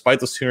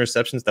despite those 2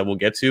 interceptions that we'll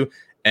get to.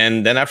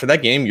 And then after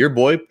that game, your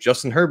boy,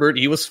 Justin Herbert,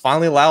 he was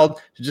finally allowed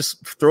to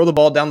just throw the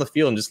ball down the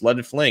field and just let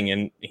it fling.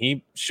 And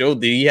he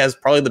showed that he has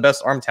probably the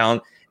best arm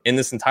talent in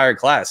this entire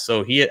class.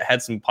 So he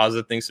had some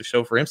positive things to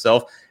show for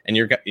himself. And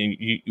you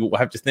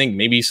have to think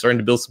maybe he's starting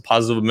to build some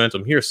positive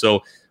momentum here.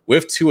 So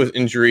with Tua's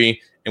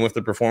injury and with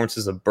the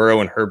performances of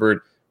Burrow and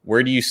Herbert,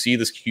 where do you see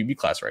this QB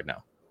class right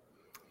now?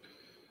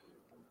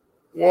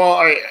 Well,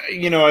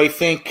 I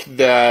think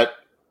that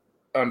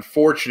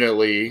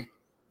unfortunately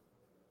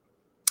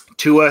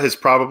Tua he's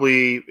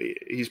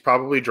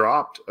probably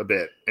dropped a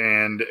bit,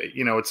 and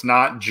it's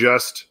not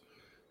just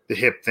the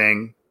hip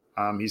thing.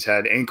 He's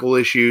had ankle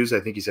issues. I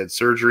think he's had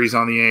surgeries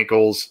on the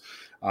ankles.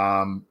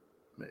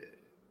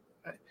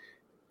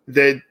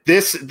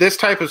 This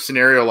type of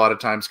scenario a lot of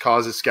times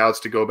causes scouts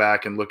to go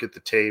back and look at the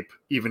tape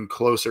even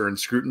closer and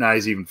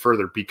scrutinize even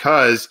further,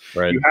 because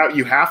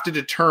you have to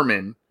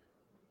determine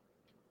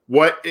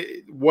what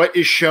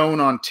is shown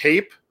on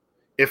tape,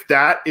 if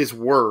that is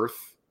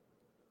worth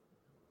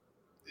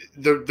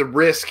the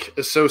risk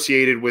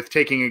associated with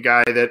taking a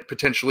guy that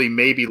potentially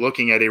may be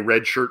looking at a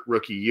redshirt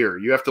rookie year.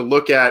 You have to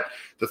look at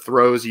the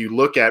throws. You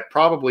look at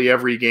probably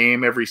every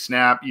game, every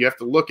snap. You have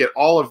to look at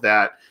all of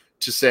that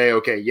to say,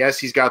 okay, yes,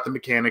 he's got the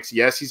mechanics.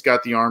 Yes, he's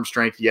got the arm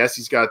strength. Yes,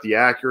 he's got the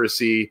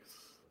accuracy.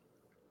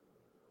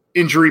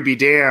 Injury be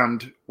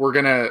damned. We're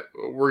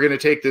gonna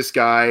take this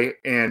guy,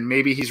 and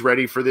maybe he's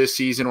ready for this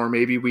season, or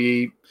maybe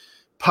we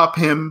pup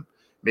him.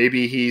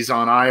 Maybe he's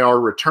on IR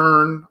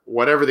return,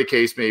 whatever the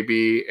case may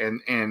be,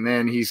 and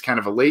then he's kind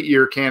of a late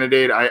year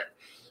candidate.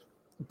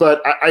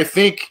 I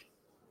think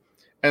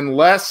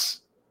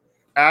unless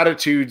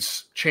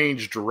attitudes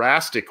change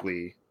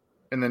drastically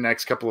in the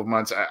next couple of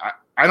months,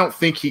 I don't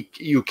think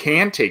you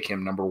can take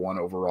him number 1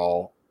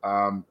 overall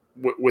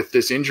with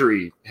this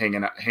injury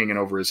hanging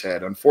over his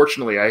head.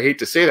 Unfortunately, I hate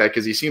to say that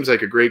because he seems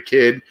like a great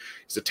kid.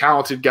 He's a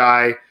talented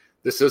guy.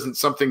 This isn't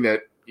something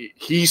that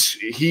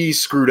he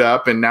screwed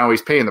up and now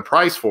he's paying the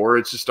price for.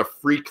 It's just a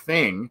freak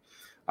thing.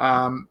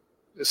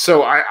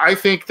 So I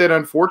think that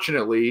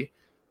unfortunately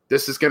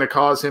this is going to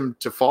cause him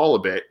to fall a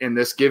bit, and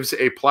this gives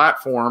a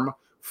platform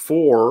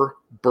for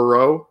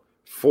Burrow,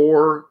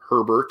 for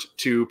Herbert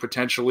to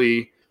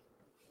potentially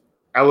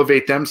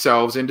elevate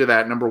themselves into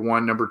that number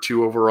 1, number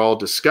 2 overall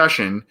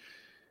discussion.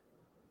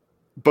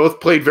 Both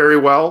played very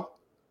well.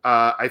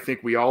 I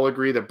think we all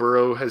agree that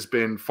Burrow has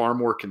been far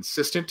more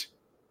consistent,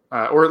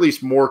 or at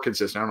least more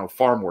consistent. I don't know,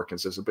 far more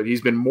consistent, but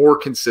he's been more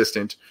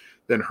consistent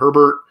than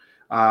Herbert.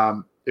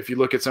 If you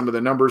look at some of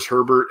the numbers,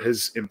 Herbert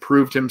has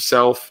improved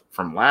himself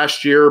from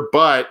last year,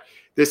 but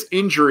this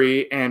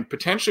injury and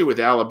potentially with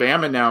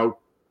Alabama now,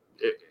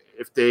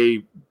 if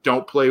they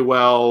don't play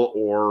well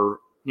or,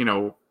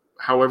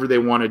 however they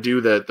want to do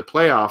the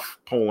playoff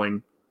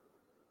polling,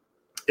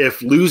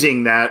 if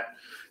losing that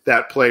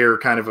player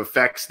kind of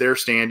affects their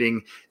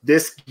standing,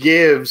 this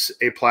gives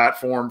a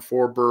platform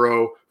for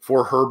Burrow,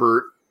 for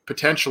Herbert,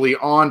 potentially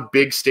on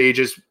big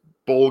stages,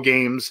 bowl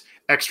games,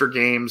 extra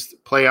games,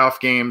 playoff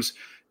games,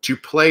 to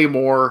play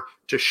more,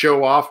 to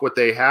show off what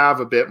they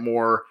have a bit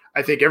more.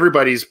 I think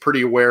everybody's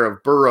pretty aware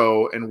of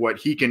Burrow and what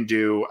he can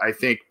do. I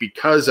think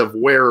because of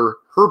where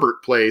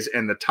Herbert plays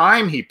and the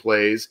time he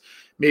plays,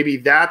 maybe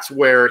that's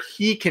where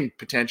he can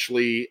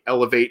potentially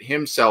elevate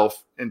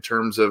himself in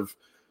terms of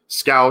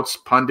scouts,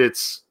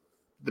 pundits,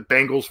 the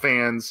Bengals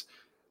fans,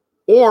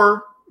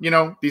 or,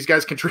 these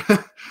guys can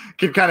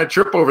kind of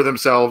trip over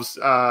themselves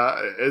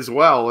as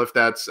well. If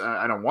that's,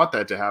 I don't want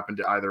that to happen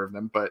to either of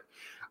them, but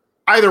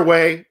either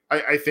way,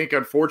 I think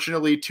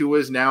unfortunately Tua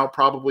is now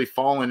probably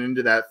fallen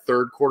into that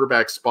third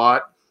quarterback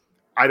spot.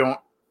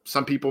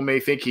 Some people may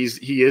think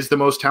he is the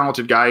most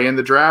talented guy in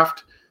the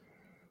draft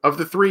of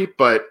the three,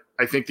 but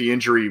I think the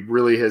injury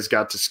really has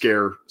got to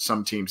scare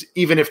some teams,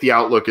 even if the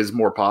outlook is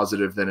more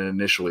positive than it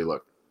initially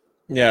looked.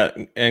 Yeah,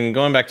 and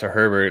going back to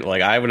Herbert,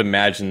 I would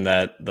imagine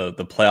that the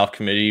playoff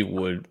committee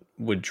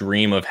would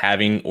dream of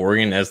having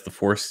Oregon as the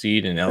 4th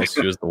seed and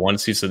LSU as the 1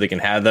 seed, so they can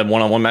have that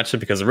one-on-one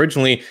matchup. Because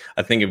originally,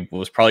 I think it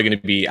was probably going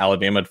to be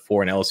Alabama at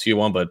 4 and LSU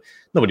 1, but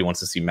nobody wants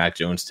to see Mac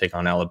Jones take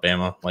on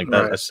Alabama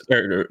that. Right.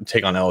 Or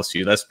take on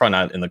LSU. That's probably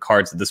not in the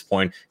cards at this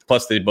point.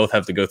 Plus, they both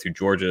have to go through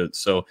Georgia.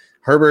 So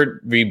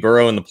Herbert v.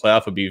 Burrow in the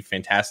playoff would be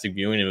fantastic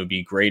viewing. It would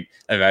be great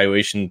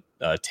evaluation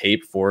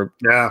tape for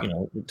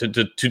to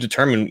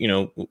determine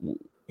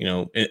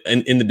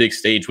in the big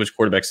stage which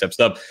quarterback steps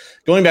up.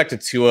 Going back to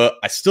Tua,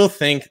 I still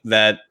think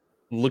that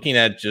looking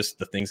at just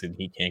the things that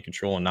he can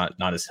control and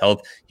not his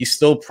health, he's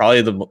still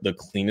probably the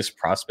cleanest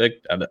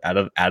prospect out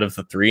of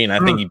the three, and I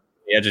think he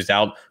edges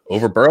out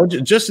over Burrow.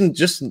 Just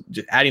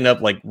adding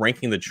up,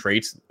 ranking the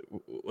traits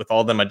with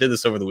all of them. I did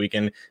this over the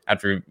weekend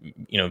after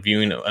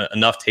viewing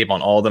enough tape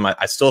on all of them.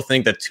 I still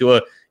think that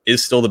Tua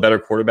is still the better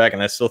quarterback,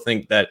 and I still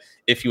think that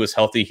if he was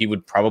healthy, he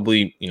would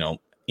probably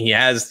he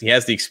has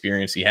the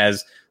experience, he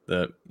has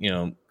the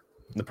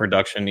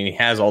production, and he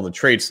has all the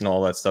traits and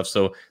all that stuff.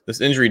 So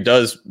this injury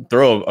does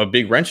throw a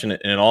big wrench in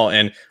it all.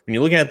 And when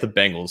you're looking at the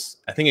Bengals,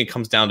 I think it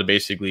comes down to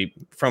basically,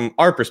 from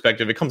our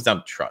perspective, it comes down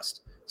to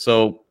trust.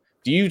 So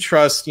do you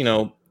trust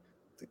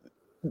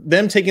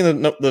them taking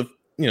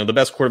the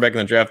best quarterback in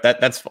the draft?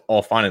 That's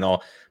all fine and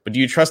all, but do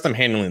you trust them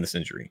handling this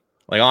injury?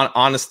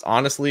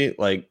 Honestly,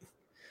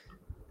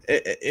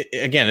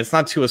 again, it's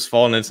not Tua's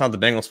fault, and it's not the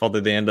Bengals' fault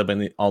that they end up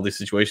in all these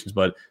situations,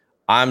 but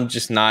I'm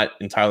just not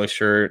entirely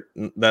sure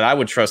that I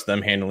would trust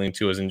them handling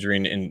Tua's injury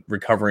and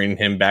recovering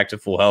him back to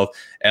full health.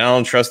 And I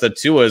don't trust that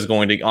Tua is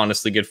going to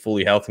honestly get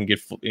fully healthy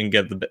and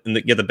get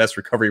the best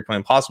recovery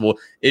plan possible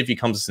if he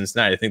comes to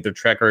Cincinnati. I think their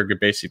track record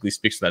basically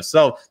speaks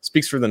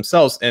for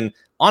themselves. And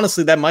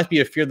honestly, that might be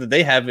a fear that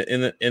they have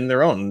in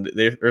their own.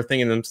 They're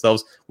thinking to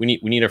themselves, we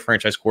need a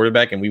franchise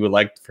quarterback, and we would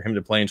like for him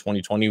to play in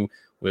 2020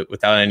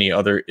 without any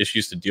other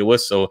issues to deal with.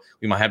 So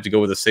we might have to go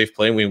with a safe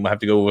play. We might have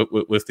to go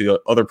with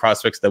the other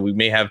prospects that we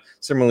may have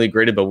similarly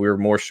graded, but we're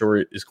more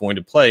sure is going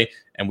to play,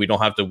 and we don't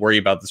have to worry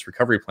about this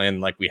recovery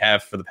plan like we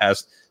have for the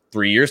past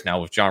 3 years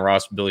now with John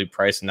Ross, Billy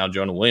Price, and now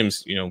Jonah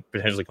Williams,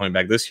 potentially coming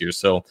back this year.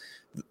 So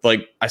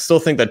I still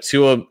think that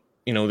Tua,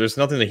 there's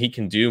nothing that he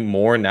can do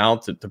more now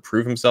to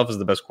prove himself as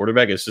the best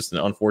quarterback. It's just an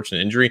unfortunate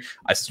injury.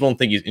 I still don't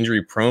think he's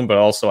injury prone, but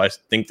also I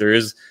think there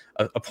is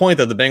a point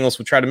that the Bengals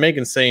would try to make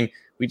in saying,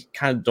 we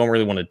kind of don't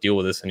really want to deal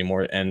with this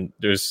anymore. And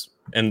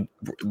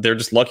they're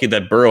just lucky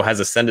that Burrow has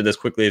ascended as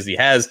quickly as he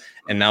has,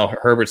 and now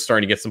Herbert's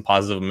starting to get some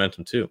positive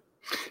momentum too.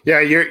 Yeah,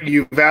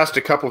 you've asked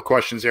a couple of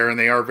questions there, and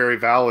they are very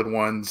valid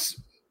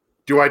ones.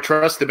 Do I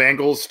trust the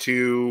Bengals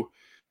to,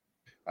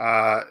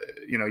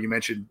 you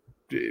mentioned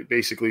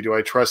basically, do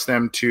I trust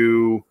them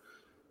to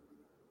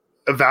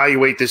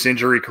evaluate this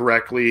injury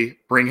correctly,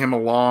 bring him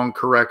along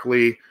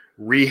correctly,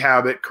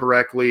 rehab it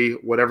correctly,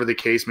 whatever the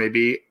case may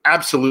be?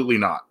 Absolutely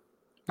not.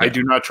 Yeah. I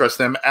do not trust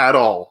them at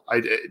all.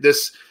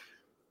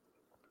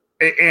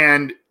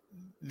 And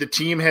the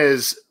team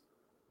has,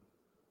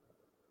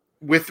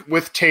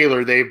 with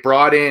Taylor, they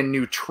brought in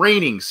new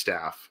training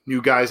staff,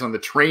 new guys on the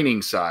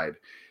training side.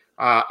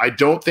 I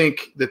don't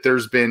think that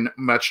there's been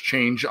much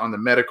change on the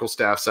medical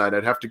staff side.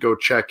 I'd have to go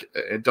check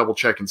and double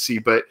check and see,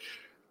 but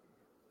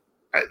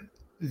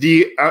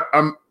the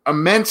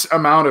immense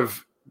amount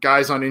of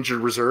guys on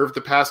injured reserve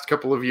the past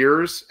couple of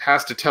years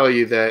has to tell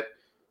you that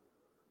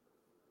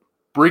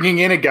bringing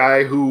in a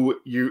guy who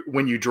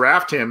when you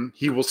draft him,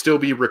 he will still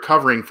be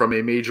recovering from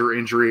a major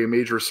injury, a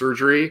major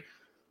surgery,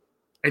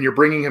 and you're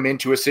bringing him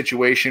into a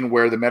situation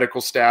where the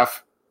medical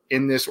staff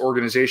in this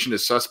organization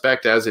is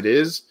suspect as it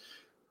is.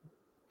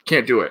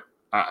 Can't do it.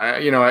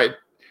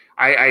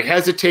 I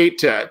hesitate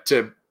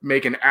to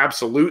make an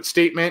absolute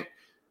statement,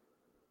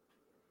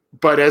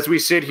 but as we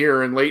sit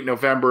here in late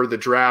November, the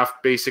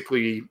draft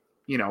basically,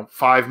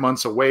 5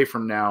 months away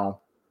from now,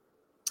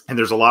 and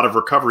there's a lot of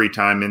recovery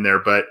time in there,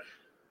 but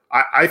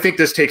I think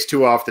this takes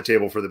Tua off the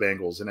table for the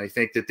Bengals. And I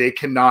think that they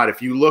cannot,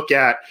 if you look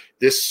at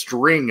this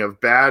string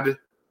of bad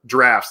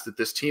drafts that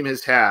this team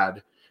has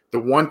had, the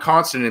one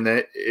constant in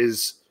that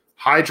is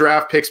high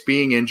draft picks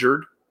being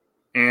injured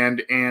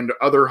and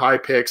other high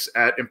picks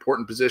at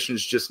important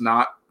positions, just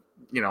not,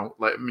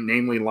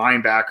 namely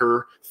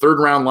linebacker. Third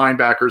round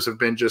linebackers have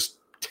been just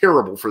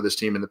terrible for this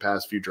team in the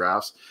past few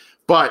drafts.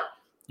 But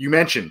you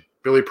mentioned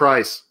Billy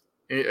Price.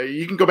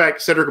 You can go back,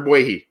 Cedric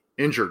Ogbuehi,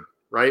 injured,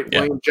 right?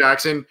 Yeah. William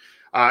Jackson.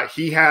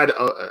 He had,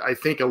 I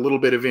think, a little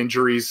bit of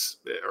injuries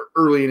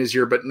early in his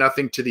year, but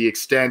nothing to the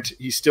extent.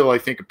 He still, I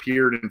think,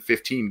 appeared in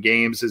 15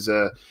 games as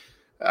a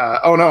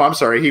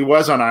he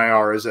was on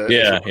IR as a he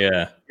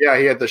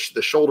had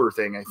the shoulder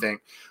thing, I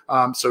think.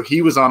 So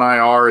he was on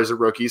IR as a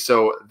rookie,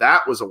 so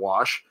that was a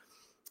wash.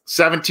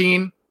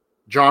 17,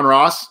 John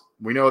Ross,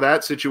 we know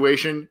that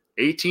situation.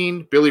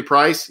 18, Billy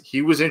Price,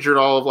 he was injured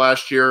all of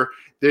last year.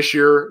 This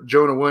year,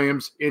 Jonah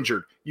Williams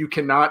injured. You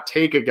cannot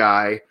take a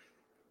guy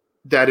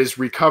that is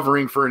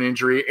recovering for an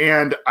injury.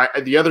 And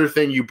the other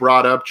thing you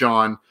brought up,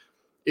 John,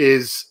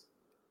 is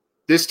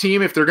this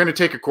team, if they're going to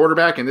take a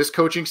quarterback, and this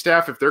coaching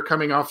staff, if they're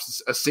coming off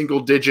a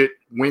single-digit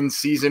win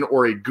season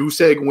or a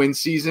goose egg win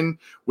season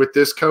with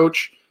this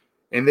coach,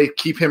 and they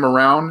keep him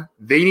around,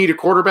 they need a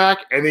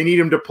quarterback, and they need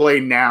him to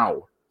play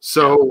now.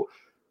 So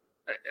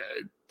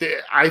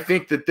I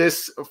think that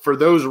this, for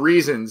those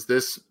reasons,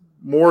 this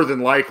more than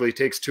likely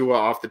takes Tua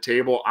off the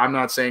table. I'm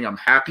not saying I'm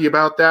happy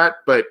about that,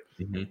 but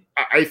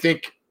I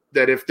think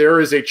that if there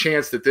is a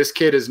chance that this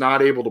kid is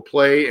not able to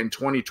play in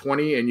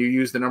 2020 and you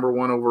use the number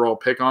 1 overall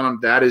pick on him,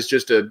 that is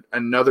just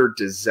another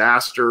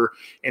disaster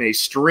in a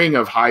string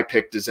of high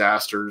pick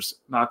disasters.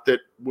 Not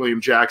that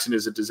William Jackson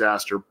is a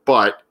disaster,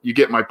 but you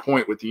get my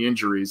point with the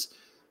injuries.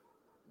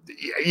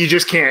 You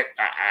just can't.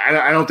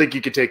 I don't think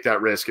you could take that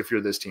risk if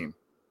you're this team.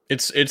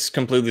 It's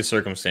completely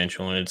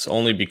circumstantial, and it's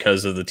only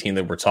because of the team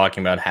that we're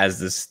talking about has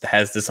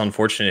this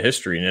unfortunate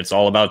history, and it's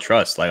all about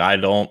trust. Like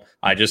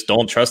I just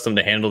don't trust them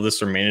to handle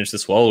this or manage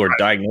this well or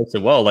diagnose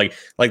it well. Like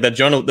the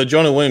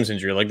Jonah Williams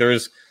injury. Like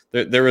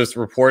there was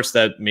reports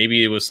that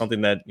maybe it was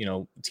something that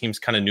teams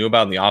kind of knew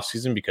about in the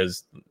offseason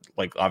because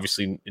like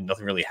obviously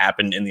nothing really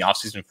happened in the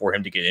offseason for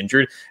him to get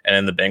injured, and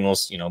then the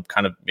Bengals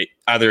kind of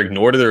either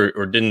ignored it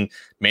or didn't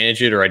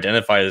manage it or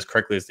identify it as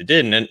correctly as they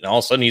did, and then all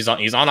of a sudden he's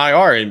on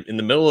IR in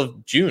the middle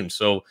of June.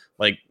 So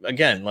like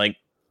again, like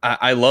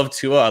I love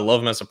Tua, I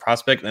love him as a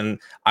prospect, and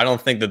I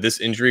don't think that this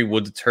injury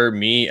would deter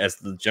me as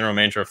the general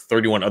manager of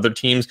 31 other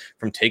teams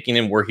from taking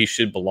him where he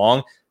should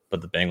belong. But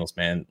the Bengals,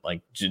 man,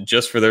 like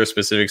just for their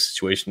specific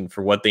situation,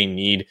 for what they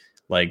need,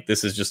 like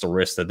this is just a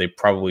risk that they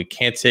probably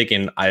can't take,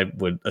 and I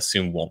would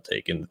assume won't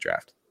take in the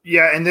draft.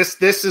 Yeah, and this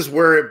is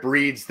where it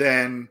breeds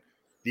then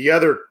the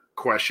other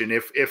question: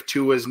 if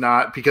Tua is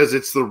not, because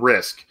it's the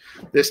risk.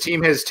 This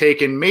team has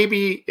taken,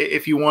 maybe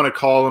if you want to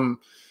call them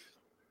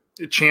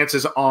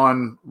chances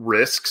on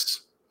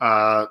risks.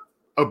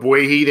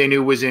 Ogbuehi, they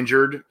knew was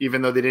injured,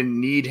 even though they didn't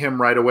need him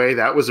right away.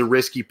 That was a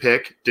risky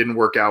pick. Didn't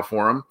work out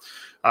for him.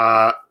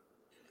 I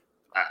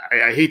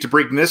hate to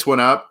break this one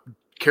up.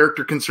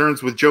 Character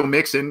concerns with Joe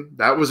Mixon.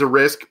 That was a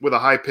risk with a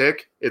high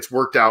pick. It's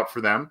worked out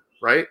for them,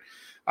 right?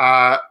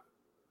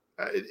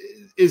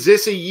 Is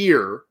this a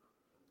year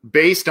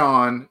based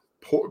on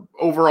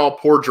overall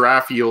poor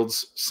draft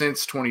yields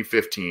since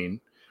 2015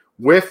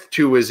 with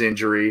Tua's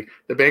injury,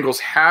 the Bengals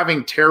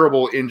having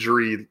terrible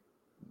injury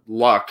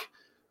luck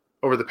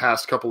over the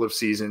past couple of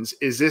seasons?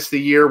 Is this the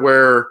year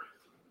where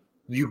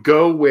you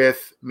go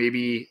with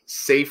maybe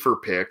safer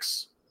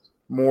picks,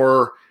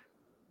 more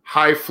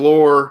high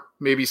floor,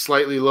 maybe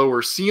slightly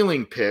lower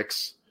ceiling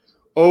picks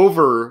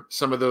over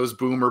some of those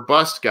boom or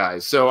bust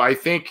guys? So I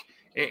think,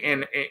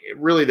 and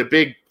really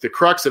the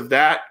crux of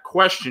that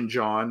question,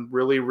 John,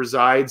 really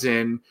resides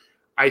in,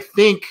 I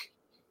think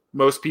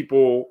most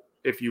people,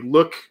 if you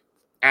look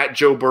at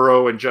Joe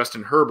Burrow and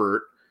Justin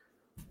Herbert,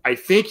 I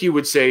think you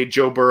would say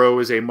Joe Burrow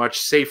is a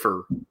much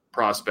safer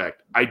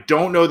prospect. I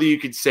don't know that you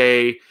could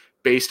say,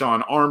 based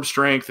on arm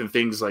strength and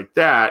things like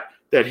that,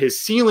 that his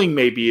ceiling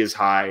may be as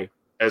high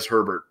as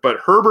Herbert. But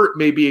Herbert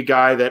may be a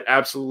guy that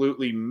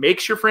absolutely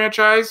makes your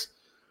franchise,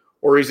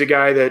 or he's a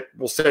guy that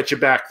will set you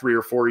back 3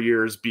 or 4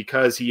 years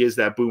because he is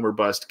that boom or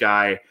bust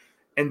guy.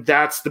 And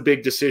that's the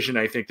big decision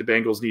I think the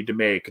Bengals need to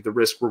make, the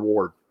risk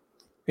reward.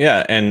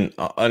 Yeah, and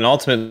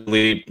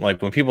ultimately,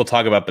 like when people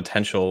talk about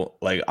potential,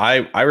 like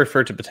I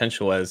refer to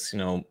potential as,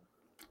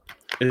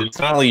 it's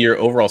not only your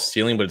overall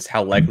ceiling, but it's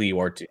how likely you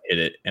are to hit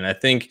it. And I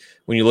think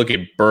when you look at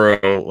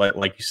Burrow,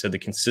 like you said, the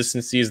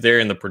consistency is there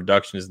and the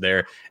production is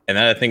there, and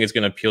that I think is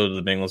going to appeal to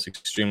the Bengals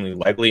extremely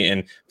likely.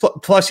 And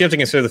plus, you have to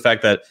consider the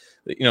fact that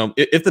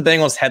if the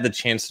Bengals had the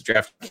chance to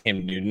draft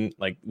Cam Newton,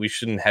 like we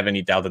shouldn't have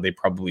any doubt that they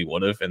probably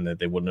would have, and that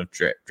they wouldn't have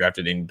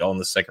drafted Andy Dalton in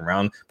the second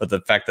round. But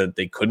the fact that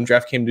they couldn't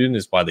draft Cam Newton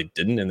is why they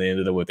didn't, and they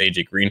ended up with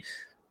AJ Green.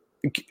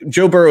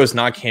 Joe Burrow is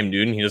not Cam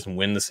Newton. He doesn't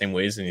win the same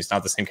ways, and he's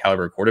not the same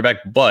caliber quarterback,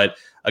 but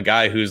a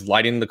guy who's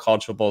lighting the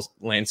college football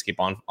landscape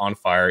on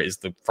fire, is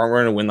the front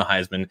runner to win the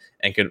Heisman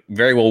and could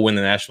very well win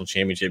the national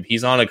championship.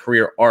 He's on a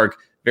career arc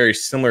very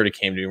similar to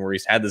Cam Newton, where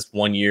he's had this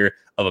 1 year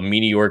of a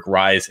meteoric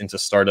rise into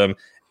stardom,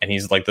 and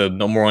he's like the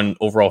number one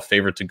overall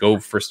favorite to go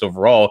first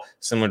overall,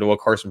 similar to what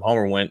Carson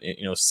Palmer went,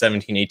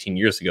 17, 18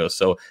 years ago.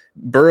 So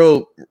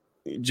Burrow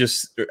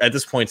just at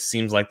this point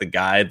seems like the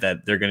guy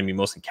that they're going to be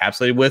most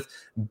encapsulated with.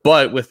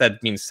 But with that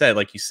being said,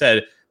 like you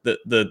said,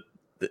 the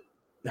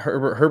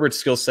Herbert's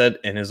skill set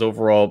and his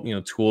overall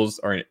tools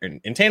are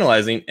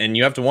tantalizing, and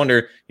you have to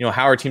wonder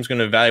how our team's going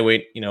to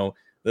evaluate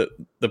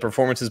the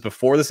performances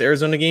before this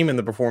Arizona game and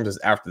the performances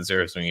after this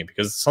Arizona game,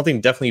 because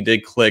something definitely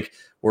did click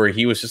where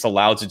he was just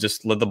allowed to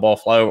just let the ball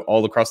fly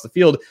all across the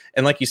field.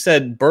 And like you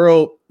said,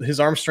 Burrow, his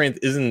arm strength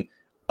isn't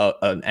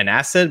an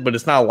asset, but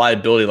it's not a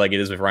liability like it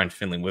is with Ryan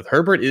Finley. With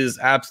Herbert, it is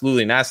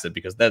absolutely an asset,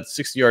 because that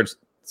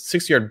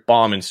 60-yard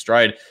bomb in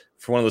stride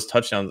for one of those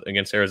touchdowns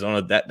against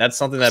Arizona, that's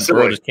something that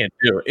Burrow just can't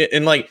do.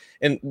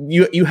 And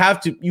you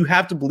have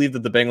to believe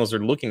that the Bengals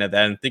are looking at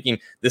that and thinking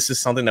this is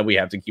something that we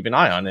have to keep an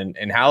eye on,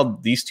 and how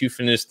these two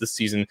finish this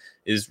season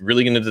is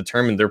really going to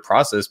determine their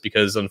process,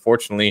 because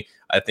unfortunately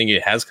I think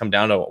it has come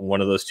down to one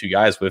of those two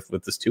guys with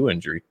this Tua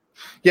injury.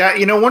 Yeah,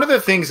 one of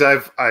the things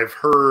I've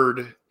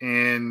heard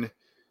in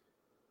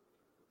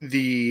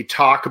the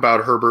talk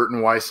about Herbert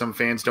and why some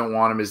fans don't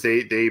want him is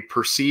they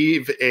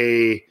perceive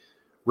a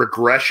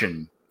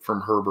regression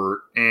from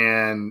Herbert.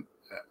 And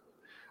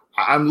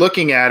I'm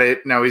looking at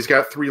it now. He's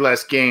got 3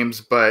 less games,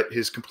 but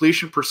his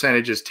completion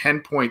percentage is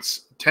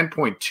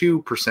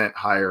 10.2%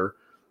 higher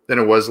than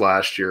it was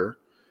last year.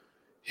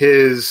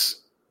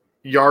 His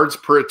yards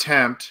per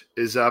attempt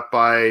is up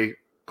by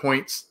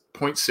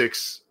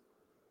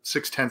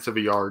 0.6 of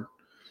a yard.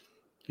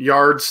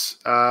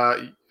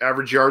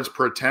 Average yards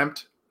per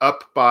attempt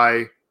up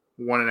by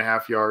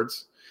 1.5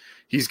 yards.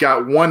 He's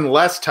got 1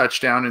 less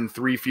touchdown in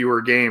 3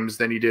 fewer games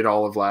than he did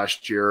all of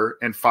last year,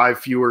 and 5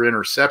 fewer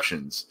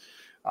interceptions.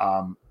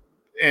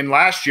 And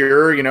last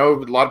year, a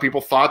lot of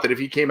people thought that if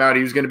he came out,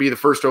 he was going to be the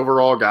first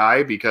overall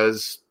guy,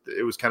 because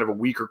it was kind of a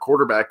weaker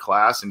quarterback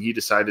class, and he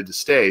decided to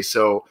stay.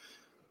 So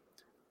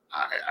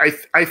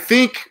I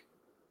think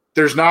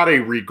there's not a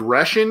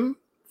regression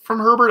from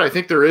Herbert. I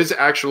think there is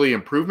actually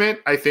improvement.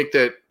 I think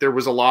that there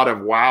was a lot of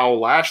wow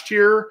last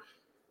year,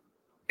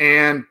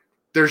 and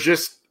there's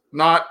just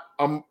not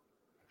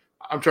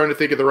I'm trying to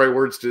think of the right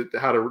words to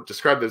how to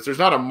describe this. There's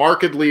not a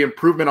markedly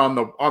improvement on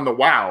the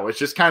wow. It's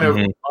just kind of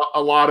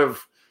a lot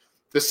of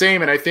the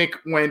same. And I think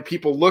when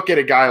people look at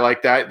a guy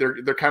like that,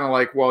 they're kind of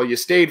like, well, you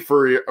stayed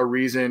for a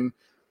reason.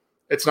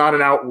 It's not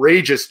an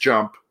outrageous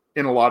jump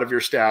in a lot of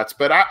your stats,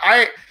 but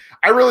I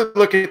really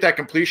look at that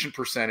completion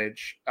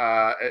percentage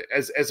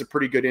as a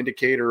pretty good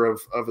indicator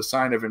of a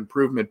sign of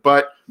improvement.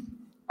 But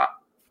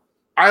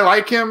I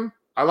like him.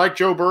 I like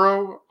Joe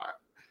Burrow.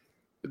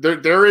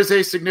 There is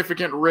a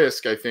significant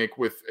risk, I think,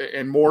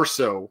 and more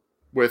so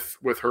with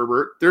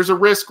Herbert. There's a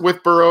risk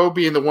with Burrow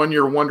being the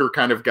 1-year wonder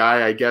kind of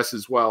guy, I guess,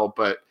 as well.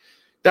 But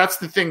that's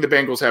the thing the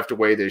Bengals have to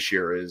weigh this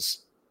year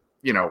is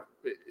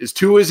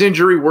Tua's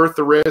injury worth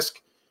the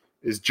risk?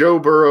 Is Joe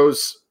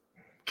Burrow's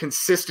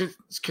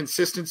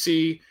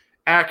consistency,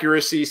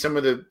 accuracy, some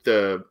of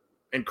the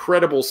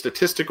incredible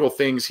statistical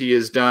things he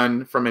has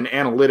done from an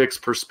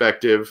analytics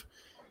perspective,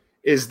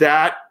 is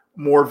that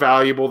more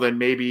valuable than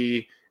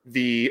maybe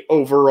the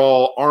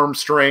overall arm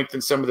strength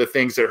and some of the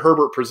things that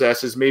Herbert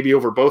possesses, maybe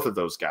over both of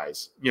those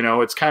guys?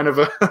 It's kind of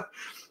a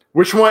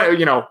which one,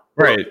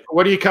 right?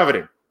 What are you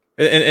coveting?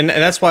 And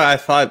that's why I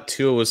thought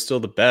Tua was still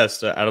the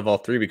best out of all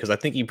three, because I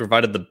think he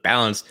provided the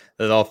balance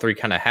that all three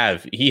kind of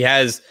have. He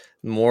has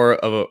more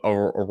of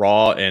a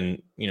raw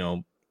and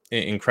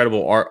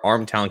incredible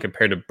arm talent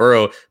compared to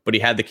Burrow, but he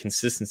had the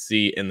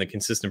consistency and the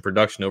consistent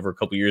production over a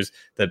couple of years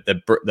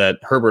that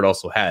Herbert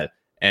also had.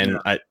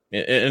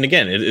 And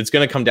again, it's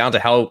going to come down to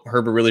how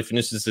Herbert really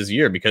finishes his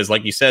year, because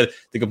like you said,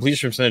 the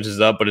completion percentage is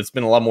up, but it's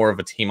been a lot more of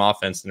a team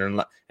offense,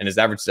 and his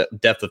average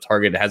depth of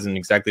target hasn't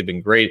exactly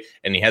been great,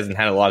 and he hasn't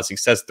had a lot of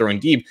success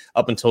throwing deep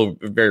up until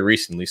very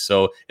recently.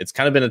 So it's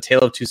kind of been a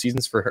tale of two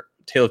seasons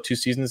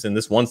in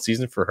this one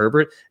season for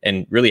Herbert,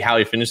 and really how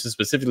he finishes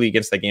specifically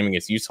against that game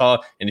against Utah,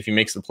 and if he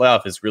makes the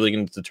playoff, is really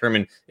going to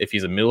determine if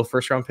he's a middle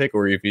first round pick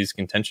or if he's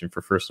contention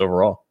for first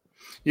overall.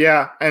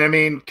 Yeah, and I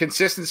mean,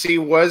 consistency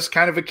was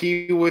kind of a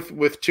key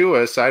with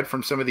Tua, aside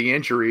from some of the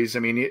injuries. I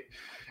mean,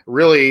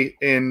 really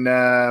in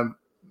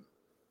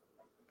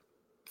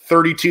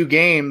 32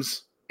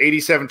 games,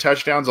 87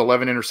 touchdowns,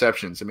 11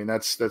 interceptions. I mean,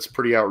 that's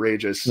pretty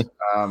outrageous.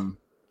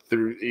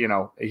 through,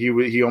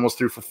 he almost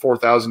threw for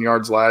 4,000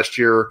 yards last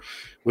year,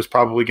 was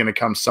probably going to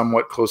come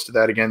somewhat close to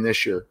that again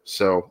this year.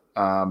 So,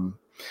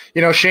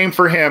 shame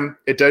for him.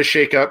 It does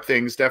shake up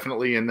things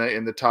definitely in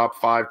the top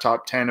 5,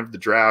 top 10 of the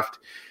draft.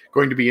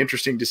 Going to be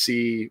interesting to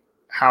see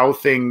how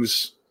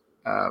things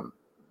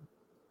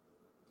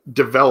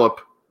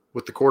develop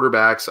with the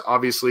quarterbacks.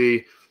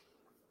 Obviously,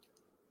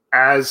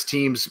 as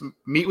teams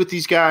meet with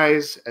these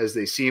guys, as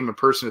they see him in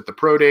person at the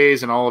pro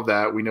days and all of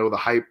that, we know the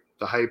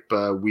hype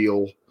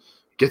wheel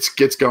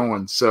gets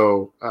going.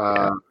 So,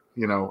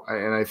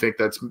 and I think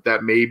that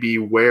may be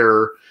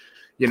where,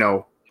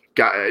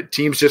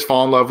 teams just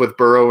fall in love with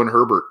Burrow and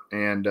Herbert.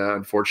 And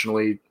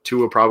unfortunately,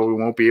 Tua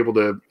probably won't be able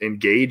to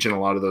engage in a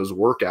lot of those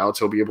workouts.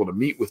 He'll be able to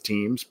meet with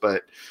teams,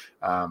 but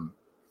I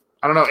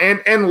don't know.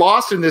 And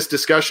lost in this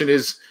discussion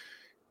is,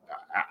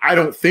 I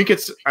don't think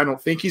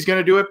he's going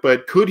to do it,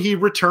 but could he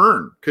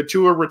return? Could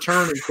Tua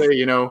return and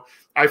say,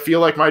 I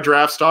feel like my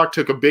draft stock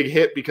took a big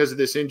hit because of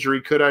this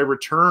injury. Could I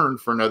return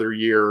for another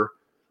year?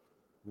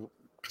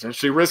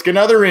 Potentially risk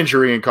another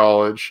injury in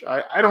college.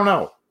 I don't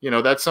know.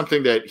 That's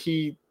something that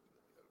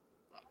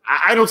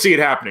I don't see it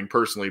happening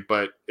personally,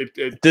 but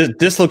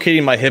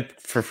dislocating my hip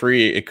for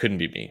free. It couldn't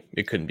be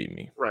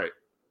me.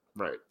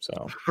 Right.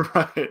 So,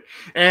 right.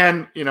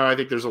 And, I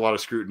think there's a lot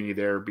of scrutiny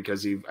there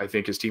because I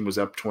think his team was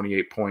up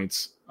 28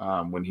 points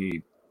when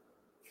he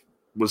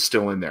was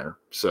still in there.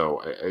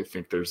 So I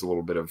think there's a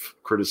little bit of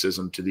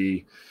criticism to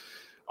the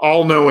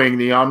all-knowing,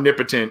 the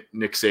omnipotent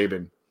Nick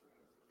Saban.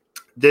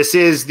 This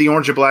is the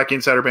Orange and Black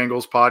Insider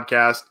Bengals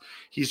podcast.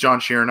 He's John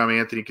Sheeran. I'm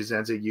Anthony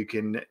Cosenza. You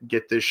can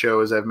get this show,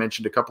 as I've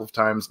mentioned a couple of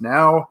times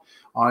now,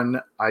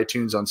 on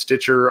iTunes, on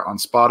Stitcher, on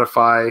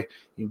Spotify.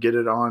 You can get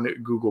it on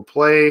Google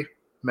Play,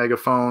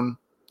 Megaphone.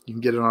 You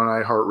can get it on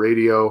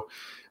iHeartRadio,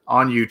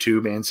 on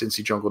YouTube, and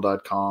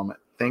CincyJungle.com.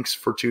 Thanks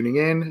for tuning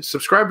in.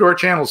 Subscribe to our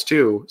channels,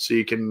 too, so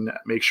you can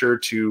make sure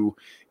to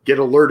get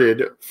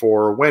alerted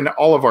for when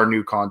all of our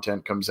new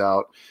content comes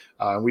out.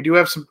 We do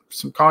have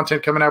some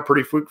content coming out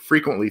pretty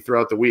frequently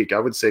throughout the week. I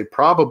would say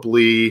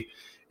probably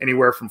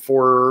anywhere from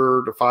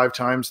 4 to 5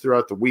 times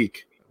throughout the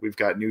week. We've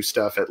got new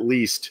stuff, at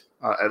least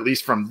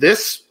from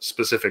this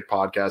specific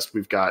podcast.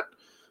 We've got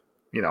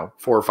 4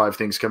 or 5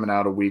 things coming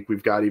out a week.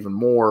 We've got even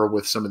more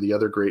with some of the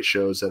other great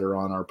shows that are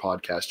on our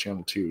podcast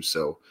channel too.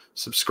 So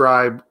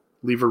subscribe,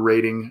 leave a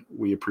rating.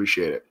 We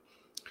appreciate it.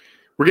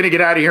 We're going to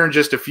get out of here in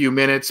just a few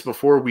minutes.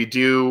 Before we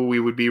do, we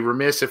would be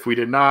remiss if we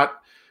did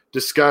not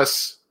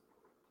discuss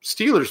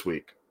Steelers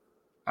week.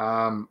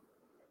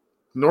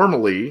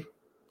 Normally,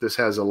 this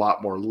has a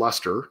lot more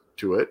luster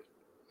to it.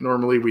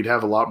 Normally, we'd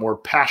have a lot more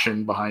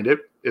passion behind it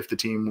if the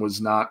team was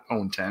not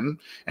 0-10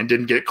 and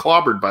didn't get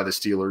clobbered by the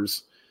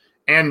Steelers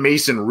and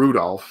Mason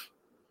Rudolph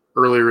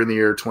earlier in the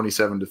year,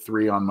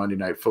 27-3 on Monday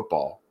Night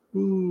Football.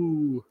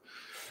 Ooh.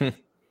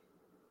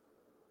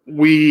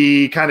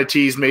 We kind of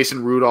teased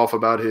Mason Rudolph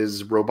about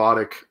his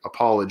robotic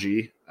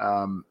apology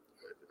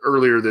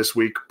earlier this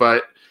week,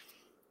 but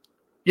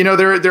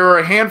there are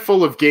a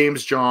handful of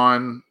games,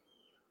 John,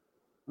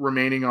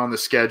 remaining on the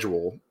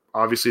schedule.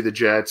 Obviously, the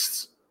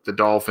Jets, the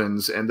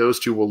Dolphins, and those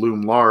two will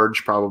loom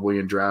large probably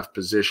in draft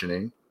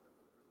positioning.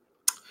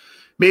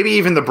 Maybe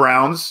even the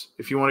Browns,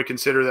 if you want to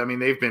consider that. I mean,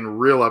 they've been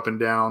real up and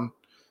down,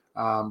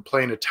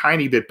 playing a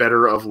tiny bit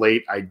better of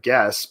late, I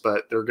guess,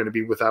 but they're going to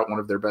be without one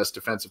of their best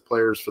defensive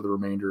players for the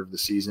remainder of the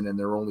season, and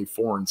they're only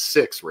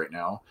 4-6 right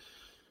now.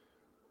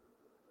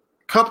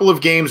 Couple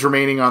of games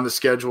remaining on the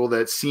schedule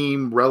that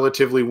seem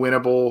relatively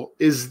winnable.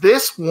 Is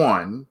this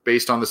one,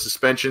 based on the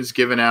suspensions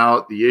given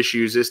out, the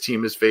issues this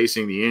team is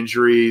facing, the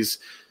injuries,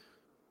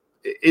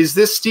 is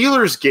this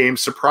Steelers game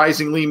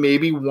surprisingly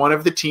maybe one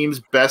of the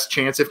team's best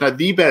chance, if not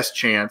the best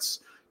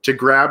chance, to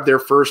grab their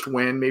first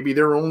win, maybe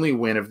their only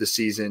win of the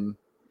season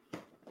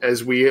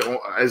as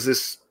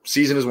this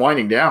season is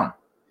winding down?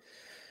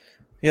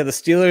 Yeah, the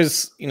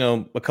Steelers,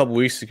 a couple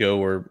weeks ago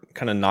were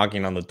kind of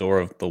knocking on the door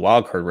of the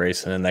wild card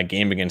race, and in that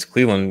game against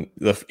Cleveland,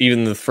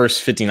 even the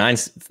first 59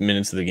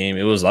 minutes of the game,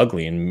 it was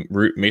ugly. And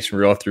Mason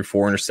Rudolph threw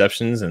 4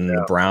 interceptions, and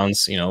the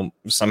Browns,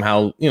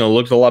 somehow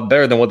looked a lot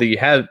better than what they've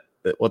had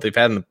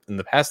in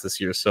the past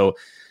this year. So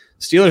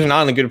Steelers are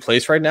not in a good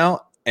place right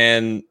now.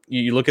 And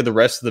you look at the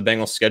rest of the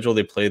Bengals schedule,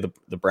 they play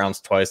the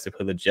Browns twice, they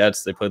play the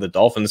Jets, they play the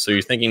Dolphins. So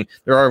you're thinking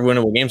there are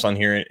winnable games on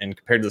here, and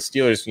compared to the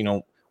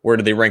Steelers, where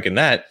do they rank in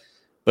that?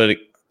 But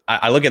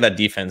I look at that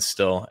defense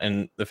still,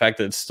 and the fact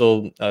that it's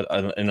still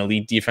an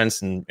elite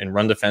defense in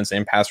run defense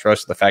and pass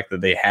rush, the fact that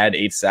they had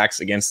 8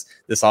 sacks against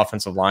this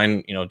offensive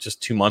line,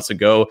 just 2 months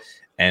ago,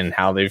 and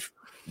how they've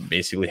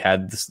basically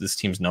had this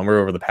team's number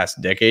over the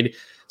past decade.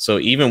 So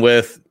even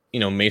with,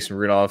 Mason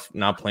Rudolph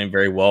not playing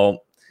very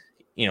well,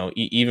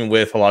 even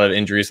with a lot of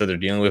injuries that they're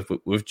dealing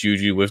with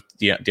Juju, with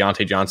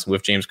Deontay Johnson,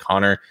 with James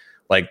Conner,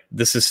 like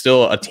this is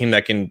still a team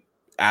that can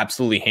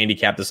absolutely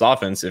handicap this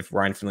offense if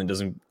Ryan Finley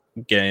doesn't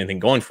get anything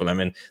going for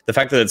them. And the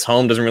fact that it's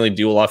home doesn't really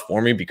do a lot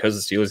for me because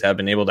the Steelers have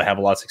been able to have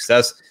a lot of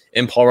success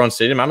in Paul Brown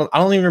Stadium. I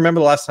don't even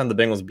remember the last time the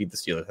Bengals beat the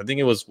Steelers. I think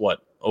it was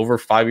over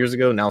 5 years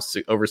ago, now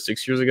over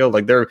 6 years ago.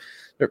 Like they're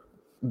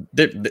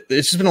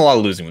it's just been a lot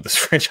of losing with this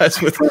franchise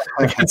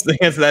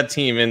against that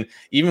team. And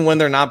even when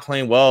they're not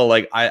playing well,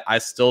 like I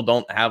still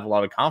don't have a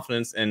lot of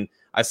confidence. And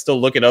I still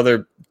look at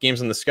other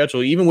games on the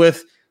schedule, even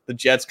with the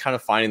Jets kind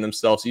of finding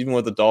themselves, even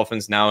with the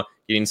Dolphins now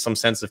getting some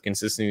sense of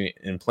consistency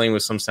and playing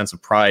with some sense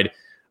of pride.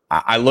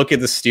 I look at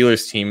the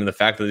Steelers team and the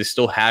fact that they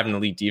still have an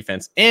elite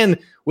defense, and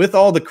with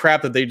all the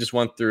crap that they just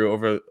went through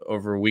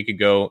over a week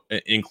ago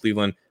in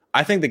Cleveland,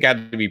 I think they got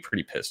to be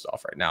pretty pissed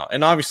off right now.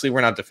 And obviously,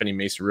 we're not defending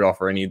Mason Rudolph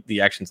for any of the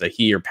actions that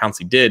he or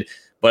Pouncey did,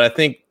 but I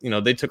think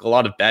they took a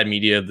lot of bad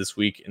media this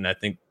week, and I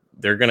think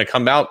they're going to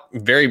come out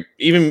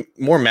even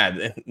more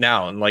mad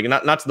now, and like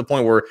not to the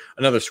point where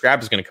another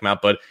scrap is going to come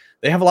out, but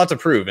they have a lot to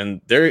prove, and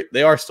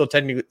they are still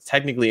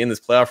technically in this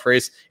playoff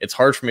race. It's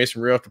hard for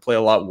Mason Rudolph to play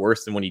a lot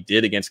worse than what he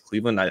did against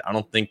Cleveland. I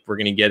don't think we're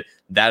going to get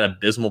that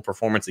abysmal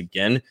performance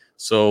again.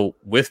 So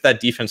with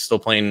that defense still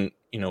playing,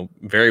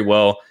 very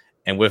well,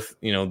 and with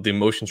the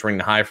emotions running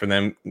high for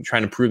them,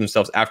 trying to prove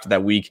themselves after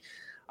that week,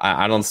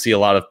 I don't see a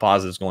lot of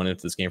positives going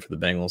into this game for the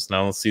Bengals, and I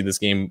don't see this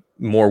game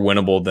more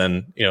winnable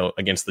than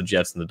against the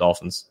Jets and the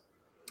Dolphins.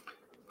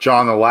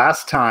 John, the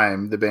last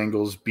time the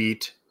Bengals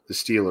beat the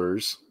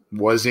Steelers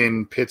was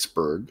in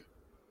Pittsburgh,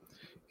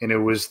 and it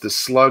was the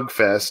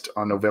slugfest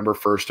on November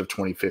 1st of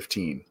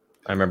 2015.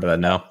 I remember that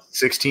now.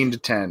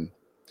 16-10.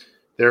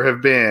 There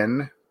have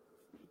been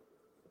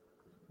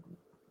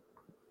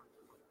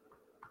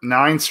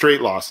 9 straight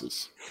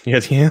losses.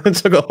 Yeah, it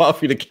took a while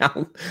for you to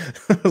count.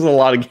 It was a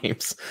lot of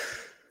games.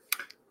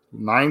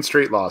 9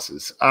 straight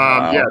losses.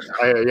 Wow.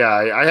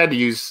 I had to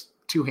use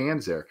 2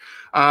 hands there.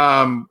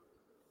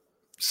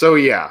 So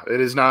yeah, it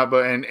is not,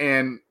 but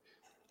and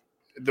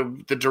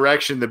the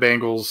direction the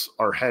Bengals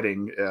are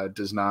heading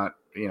does not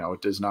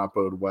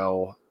bode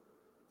well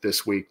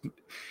this week.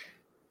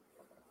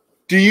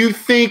 Do you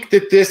think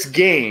that this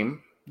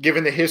game,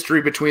 given the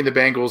history between the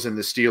Bengals and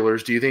the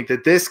Steelers, do you think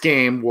that this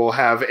game will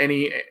have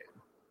any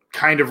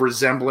kind of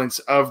resemblance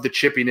of the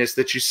chippiness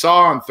that you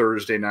saw on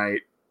Thursday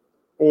night?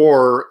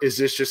 Or is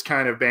this just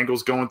kind of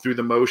Bengals going through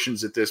the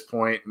motions at this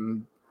point,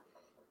 and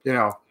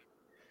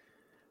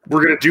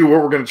we're going to do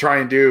what we're going to try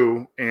and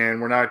do,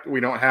 and we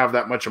don't have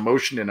that much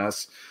emotion in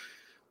us?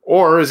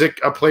 Or is it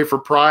a play for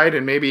pride,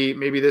 and maybe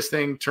this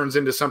thing turns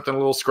into something a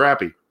little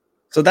scrappy?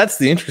 So that's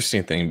the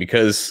interesting thing,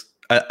 because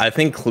I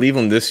think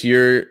Cleveland this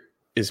year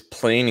is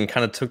playing and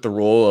kind of took the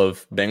role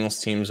of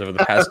Bengals teams over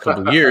the past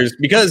couple of years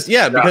because they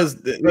had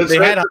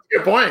a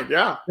good point.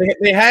 Yeah,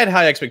 they had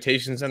high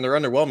expectations, and they're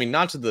underwhelming,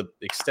 not to the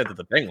extent that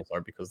the Bengals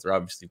are, because they're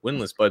obviously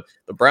winless, but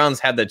the Browns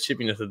had that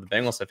chippiness that the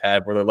Bengals have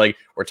had, where they're like,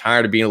 we're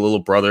tired of being a little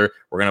brother.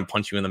 We're going to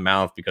punch you in the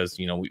mouth because,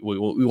 we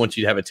want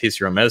you to have a taste of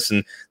your own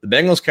medicine. The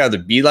Bengals can either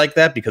be like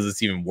that because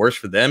it's even worse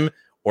for them,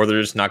 or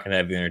they're just not going to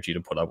have the energy to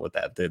put up with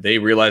that. They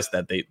realize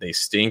that they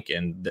stink,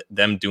 and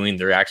them doing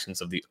their actions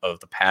of the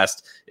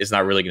past is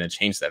not really going to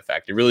change that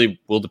fact. It really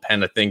will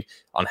depend, I think,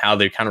 on how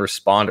they kind of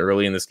respond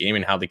early in this game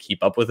and how they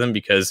keep up with them,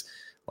 because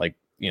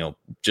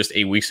just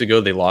 8 weeks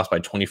ago, they lost by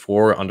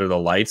 24 under the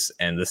lights,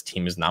 and this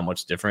team is not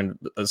much different,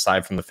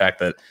 aside from the fact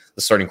that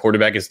the starting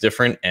quarterback is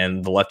different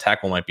and the left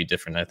tackle might be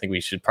different. I think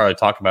we should probably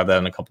talk about that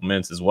in a couple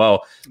minutes as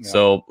well. Yeah.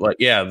 So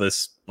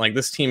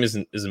this team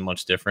isn't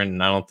much different,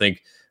 and I don't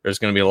think there's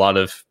going to be a lot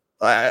of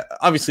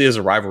obviously it's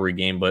a rivalry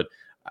game, but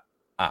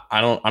I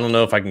don't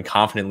know if I can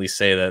confidently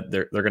say that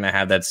they're going to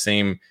have that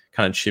same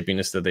kind of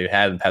chippiness that they've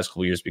had in the past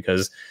couple of years,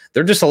 because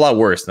they're just a lot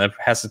worse, and that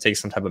has to take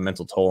some type of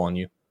mental toll on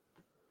you.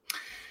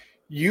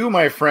 You,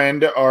 my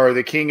friend, are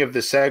the king of the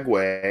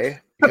segue,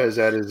 because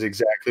that is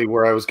exactly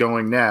where I was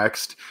going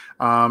next.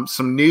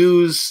 Some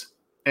news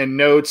and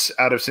notes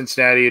out of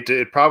Cincinnati.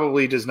 It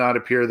probably does not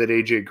appear that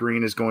AJ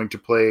Green is going to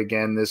play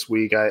again this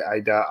week. I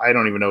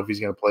don't even know if he's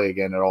going to play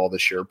again at all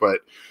this year,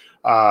 but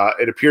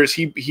it appears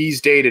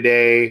he's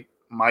day-to-day.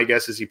 My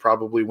guess is he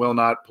probably will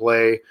not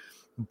play,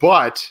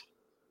 but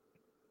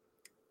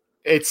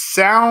it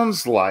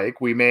sounds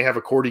like we may have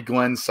a Cordy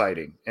Glenn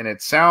sighting, and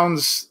it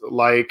sounds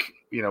like,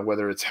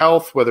 whether it's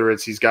health, whether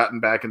it's he's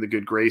gotten back in the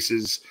good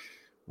graces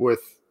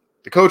with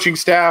the coaching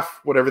staff,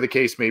 whatever the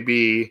case may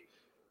be,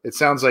 it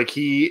sounds like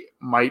he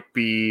might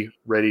be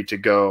ready to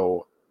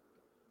go.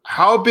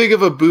 How big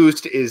of a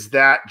boost is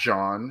that,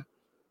 John,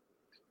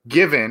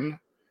 given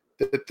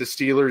that the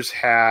Steelers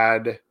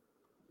had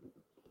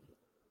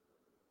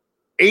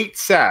 8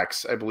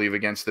 sacks, I believe,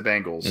 against the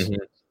Bengals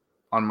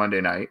on Monday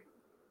night,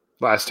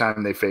 last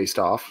time they faced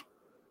off?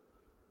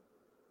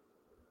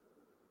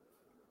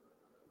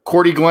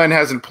 Cordy Glenn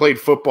hasn't played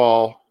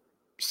football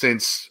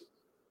since,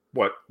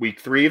 week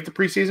 3 of the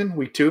preseason?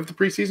 Week 2 of the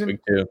preseason? Week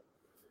 2.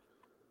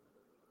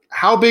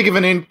 How big of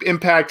an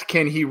impact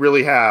can he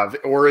really have?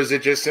 Or is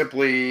it just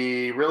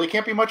simply really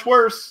can't be much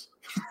worse?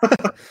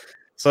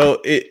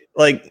 So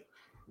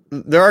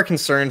there are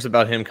concerns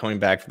about him coming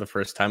back for the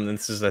first time. And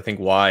this is, I think,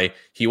 why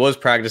he was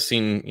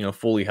practicing,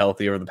 fully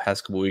healthy over the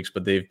past couple of weeks,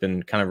 but they've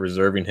been kind of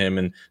reserving him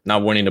and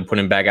not wanting to put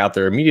him back out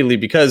there immediately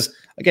because,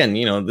 again,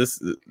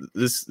 this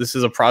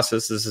is a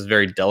process. This is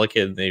very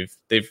delicate.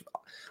 They've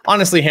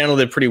honestly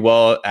handled it pretty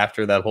well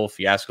after that whole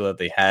fiasco that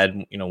they had,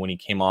 when he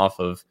came off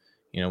of,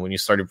 when you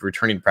started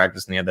returning to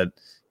practice and they had that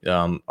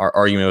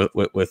argument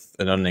with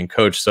an unnamed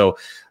coach. So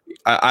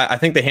I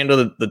think they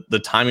handled the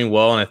timing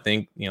well, and I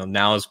think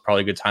now is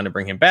probably a good time to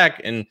bring him back.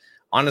 And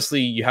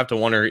honestly, you have to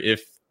wonder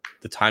if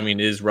the timing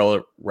is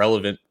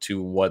relevant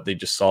to what they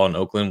just saw in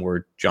Oakland,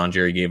 where John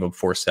Jerry gave up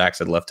 4 sacks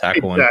at left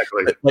tackle.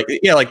 Exactly.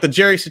 And like the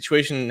Jerry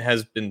situation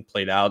has been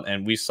played out,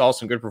 and we saw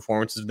some good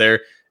performances there,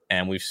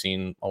 and we've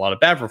seen a lot of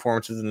bad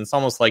performances, and it's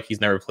almost like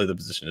he's never played the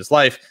position in his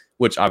life,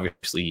 which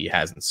obviously he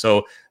hasn't.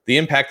 So the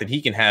impact that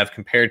he can have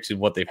compared to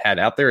what they've had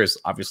out there is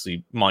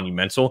obviously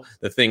monumental.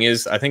 The thing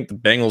is, I think the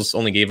Bengals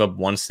only gave up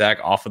 1 sack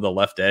off of the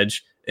left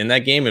edge in that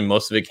game, and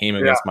most of it came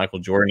against Michael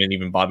Jordan and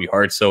even Bobby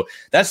Hart. So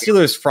that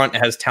Steelers front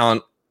has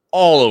talent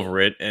all over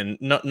it, and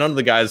none of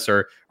the guys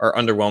are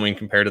underwhelming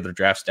compared to their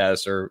draft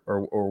status or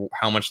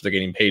how much they're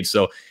getting paid.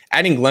 So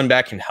adding Glenn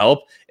back can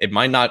help. It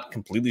might not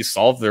completely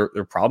solve their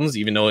problems,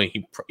 even though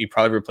he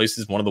probably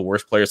replaces one of the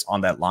worst players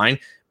on that line.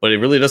 But it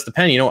really does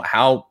depend,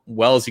 how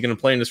well is he going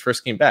to play in his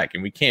first game back?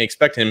 And we can't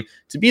expect him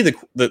to be the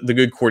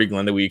good Cordy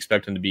Glenn that we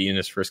expect him to be in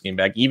his first game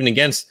back,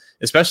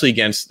 especially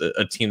against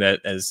a team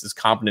that is as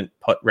competent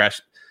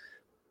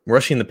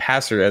rushing the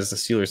passer as the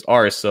Steelers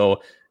are.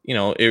 So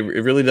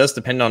it really does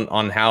depend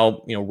on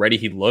how ready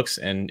he looks,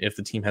 and if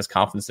the team has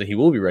confidence that he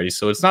will be ready.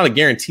 So it's not a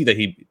guarantee that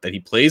he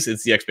plays;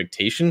 it's the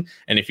expectation.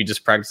 And if he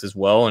just practices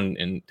well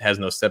and has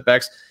no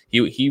setbacks,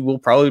 he will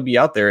probably be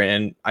out there.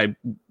 And I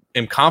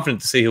am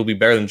confident to say he'll be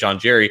better than John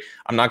Jerry.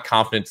 I'm not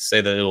confident to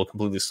say that it will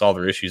completely solve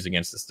their issues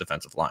against this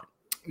defensive line.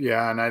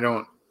 Yeah, and I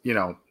don't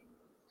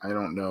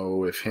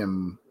know if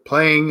him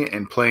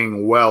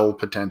playing well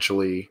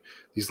potentially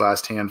these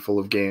last handful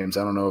of games,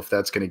 I don't know if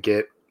that's going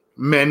to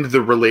mend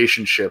the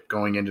relationship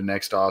going into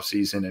next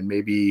offseason, and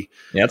maybe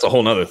that's a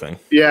whole nother thing.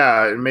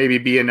 Yeah, maybe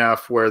be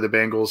enough where the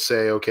Bengals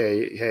say,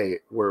 okay, hey,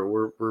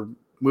 we're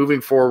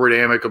moving forward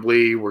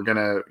amicably. We're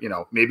gonna,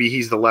 maybe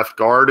he's the left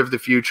guard of the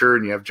future,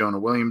 and you have Jonah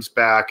Williams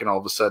back, and all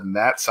of a sudden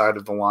that side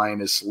of the line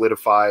is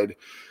solidified.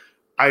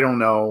 I don't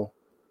know,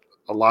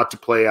 a lot to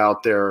play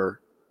out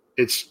there.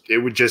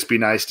 It would just be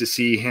nice to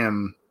see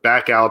him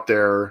back out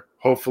there,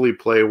 hopefully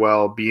play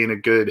well, be in a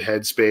good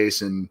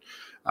headspace, and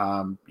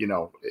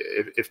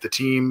if the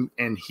team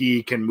and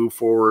he can move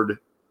forward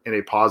in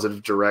a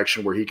positive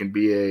direction where he can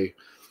be a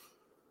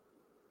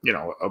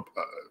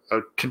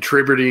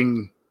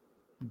contributing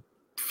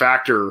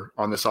factor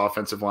on this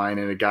offensive line,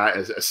 and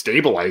a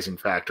stabilizing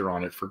factor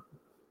on it, for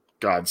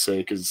God's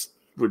sake,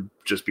 would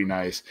just be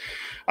nice.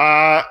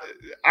 I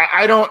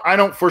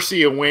don't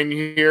foresee a win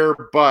here,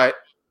 but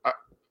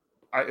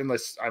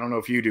unless, I don't know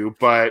if you do,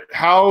 but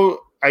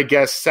how, I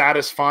guess,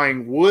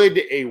 satisfying would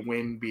a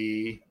win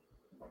be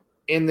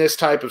in this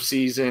type of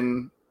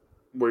season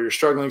where you're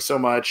struggling so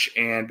much,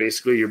 and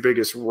basically your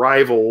biggest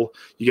rival,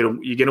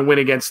 you get a win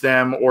against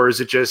them? Or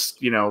is it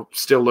just,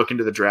 still looking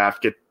to the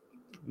draft,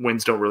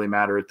 wins don't really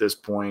matter at this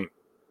point,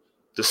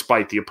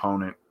 despite the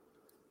opponent?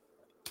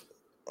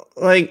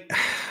 Like,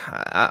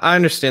 I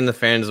understand the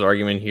fans'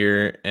 argument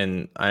here,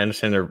 and I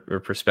understand their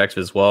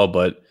perspective as well.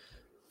 But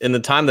in the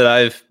time that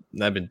I've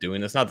been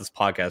doing this, not this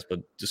podcast, but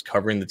just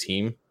covering the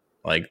team,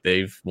 like,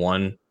 they've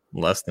won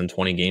less than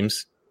 20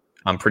 games.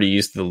 I'm pretty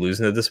used to the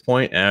losing at this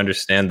point, and I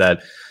understand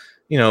that,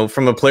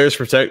 from a player's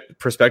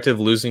perspective,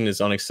 losing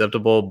is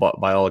unacceptable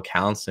by all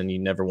accounts, and you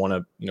never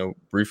want to,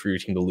 root for your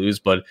team to lose.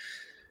 But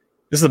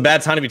this is a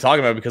bad time to be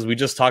talking about, because we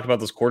just talked about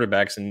those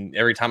quarterbacks, and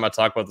every time I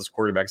talk about those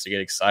quarterbacks, I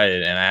get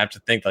excited, and I have to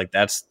think like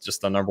that's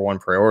just the number one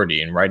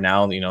priority. And right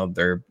now,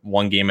 they're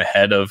one game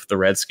ahead of the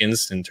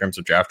Redskins in terms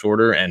of draft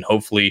order, and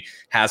hopefully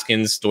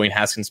Dwayne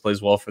Haskins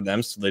plays well for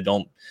them, so they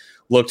don't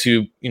look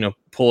to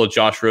pull a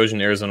Josh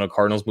Rosen Arizona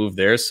Cardinals move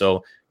there.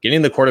 So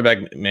getting the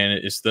quarterback, man,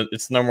 it's the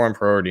number one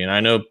priority. And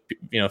I know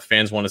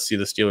fans want to see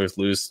the Steelers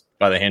lose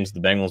by the hands of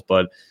the Bengals,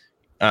 but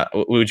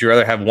would you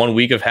rather have 1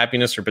 week of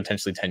happiness or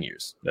potentially 10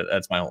 years?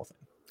 That's my whole thing.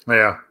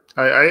 Yeah,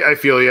 I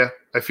feel you.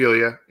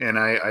 And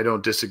I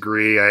don't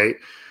disagree. I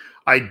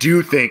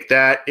do think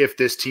that if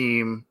this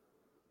team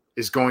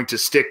is going to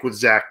stick with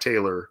Zach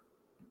Taylor,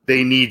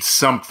 they need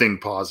something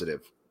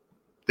positive.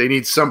 They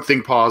need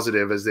something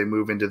positive as they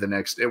move into the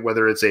next,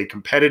 whether it's a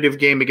competitive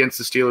game against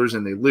the Steelers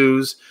and they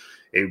lose,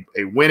 a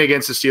win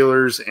against the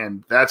Steelers,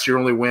 and that's your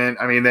only win.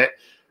 I mean, that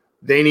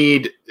they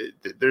need,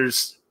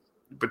 there's,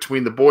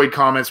 between the Boyd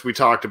comments we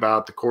talked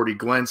about, the Cordy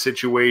Glenn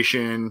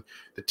situation,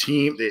 the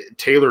team,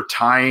 Taylor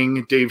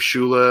tying Dave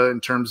Shula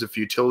in terms of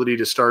futility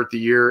to start the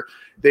year,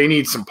 they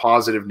need some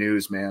positive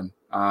news, man.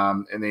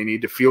 And they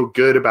need to feel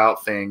good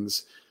about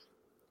things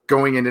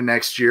going into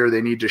next year.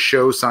 They need to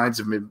show signs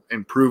of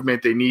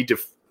improvement. They need to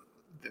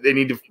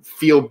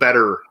feel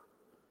better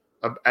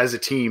as a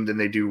team than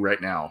they do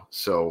right now.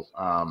 So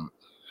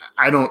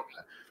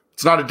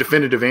it's not a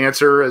definitive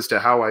answer as to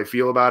how I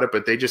feel about it,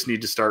 but they just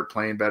need to start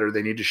playing better.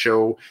 They need to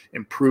show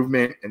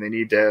improvement, and they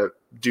need to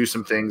do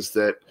some things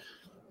that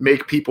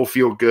make people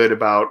feel good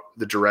about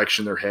the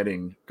direction they're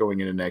heading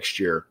going into next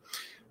year.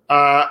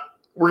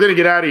 We're going to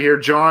get out of here.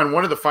 John,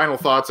 one of the final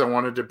thoughts I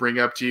wanted to bring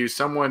up to you,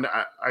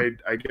 I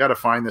got to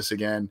find this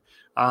again.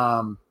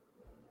 In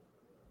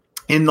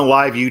the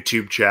live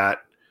YouTube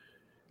chat,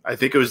 I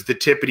think it was the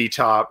Tippity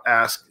Top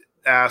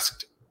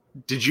asked,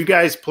 did you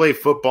guys play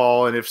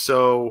football? And if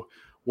so,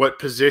 what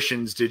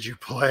positions did you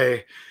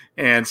play?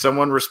 And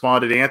someone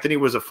responded, Anthony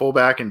was a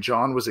fullback and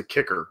John was a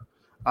kicker.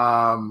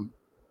 I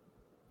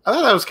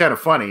thought that was kind of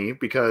funny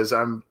because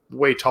I'm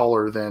way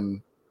taller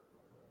than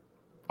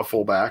a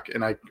fullback,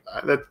 and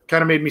that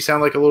kind of made me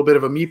sound like a little bit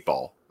of a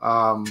meatball.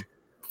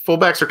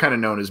 Fullbacks are kind of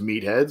known as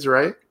meatheads,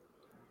 right?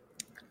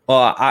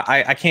 Well,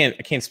 I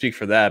can't speak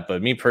for that,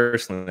 but me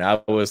personally,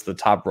 I was the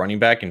top running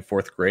back in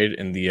 4th grade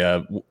in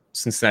the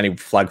Cincinnati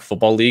Flag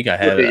Football League. I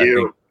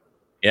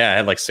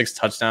had like 6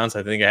 touchdowns.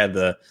 I think I had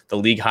the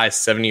league high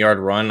 70-yard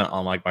run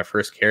on like my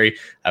first carry.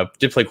 I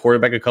did play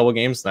quarterback a couple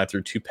games, and I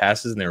threw 2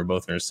 passes, and they were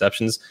both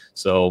interceptions.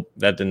 So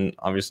that didn't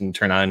obviously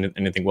turn out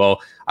anything well.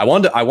 I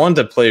wanted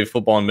to play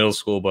football in middle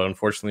school, but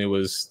unfortunately,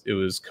 it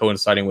was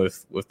coinciding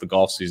with the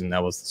golf season.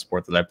 That was the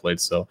sport that I played.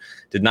 So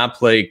did not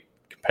play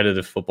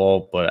competitive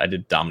football, but I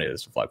did dominate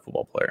as a flag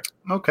football player.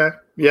 Okay,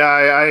 yeah,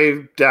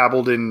 I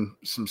dabbled in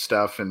some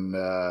stuff, and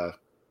I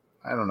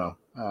don't know.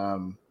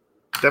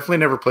 Definitely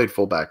never played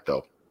fullback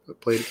though.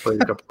 Played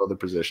a couple other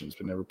positions,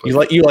 but never played.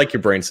 You like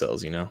your brain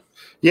cells, you know?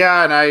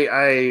 Yeah, and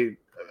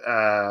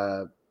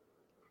I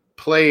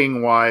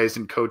playing wise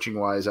and coaching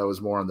wise, I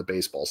was more on the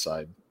baseball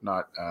side,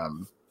 not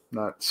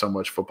so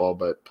much football,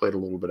 but played a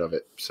little bit of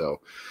it. So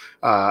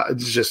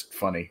it's just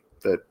funny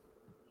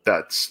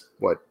that's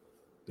what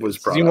was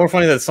brought up. It's more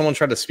funny that someone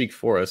tried to speak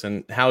for us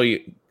and how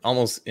he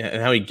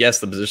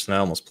guessed the position I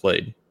almost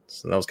played.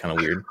 So that was kind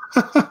of weird.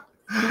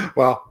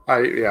 Well,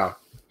 I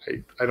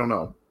don't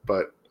know,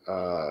 but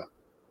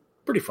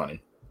pretty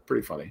funny.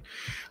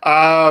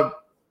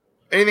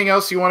 Anything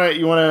else you want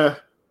to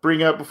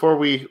bring up before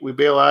we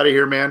bail out of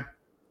here, man?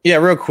 Yeah,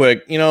 real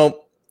quick. You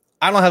know,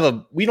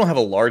 we don't have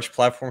a large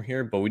platform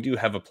here, but we do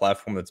have a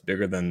platform that's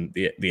bigger than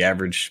the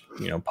average,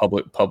 you know,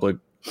 public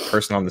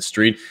person on the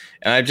street.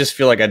 And I just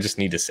feel like I just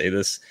need to say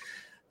this.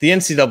 The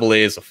NCAA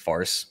is a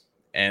farce.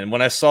 And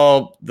when I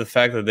saw the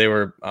fact that they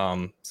were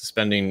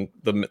suspending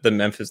the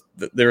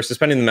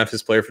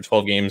Memphis player for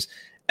 12 games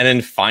and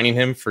then fining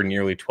him for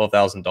nearly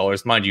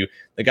 $12,000, mind you,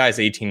 the guy's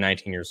 18,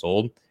 19 years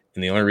old.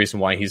 And the only reason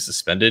why he's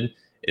suspended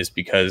is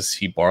because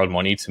he borrowed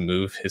money to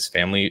move his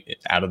family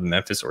out of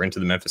Memphis or into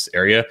the Memphis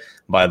area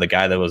by the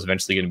guy that was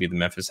eventually going to be the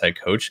Memphis head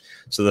coach.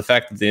 So the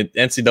fact that the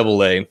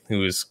NCAA,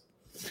 who is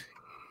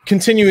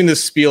continuing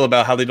this spiel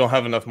about how they don't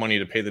have enough money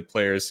to pay the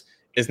players,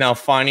 is now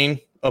fining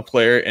a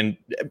player and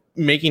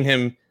making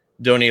him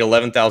donate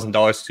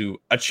 $11,000 to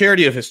a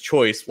charity of his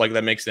choice, like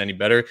that makes it any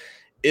better,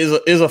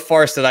 is a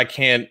farce that I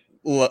can't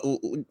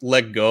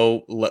let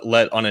go,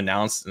 let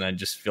unannounced. And I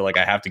just feel like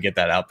I have to get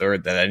that out there,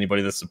 that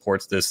anybody that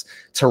supports this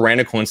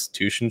tyrannical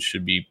institution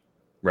should be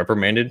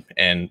reprimanded.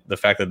 And the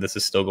fact that this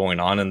is still going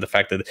on, and the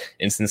fact that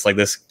incidents like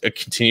this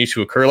continue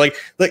to occur,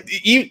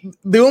 the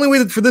only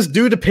way for this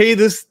dude to pay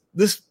this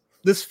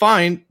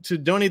fine, to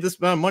donate this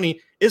amount of money,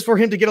 is for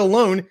him to get a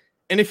loan.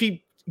 And if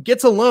he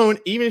gets a loan,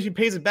 even if he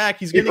pays it back,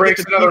 he's going to get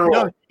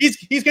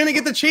he's going to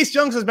get the Chase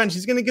Young suspension.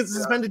 He's going to get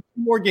suspended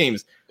 2 more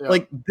games. Yeah.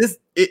 Like this,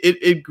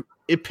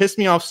 it pissed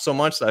me off so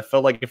much that I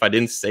felt like if I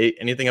didn't say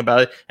anything about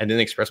it and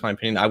didn't express my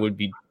opinion, I would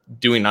be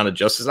doing not a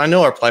justice. I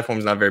know our platform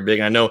is not very big,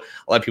 and I know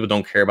a lot of people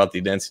don't care about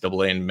the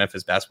NCAA and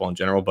Memphis basketball in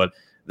general, but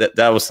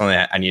that was something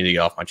I needed to get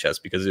off my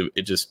chest because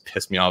it just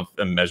pissed me off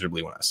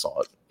immeasurably when I saw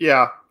it.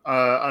 Yeah,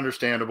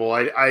 understandable.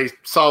 I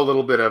saw a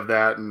little bit of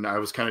that, and I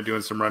was kind of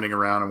doing some running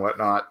around and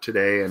whatnot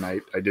today, and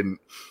I didn't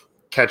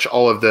catch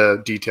all of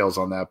the details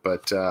on that,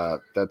 but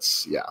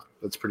that's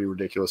pretty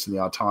ridiculous. In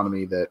the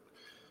autonomy that,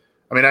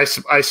 I mean,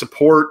 I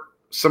support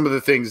some of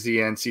the things the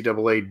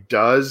NCAA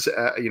does,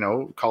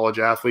 college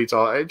athletes,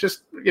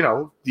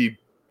 the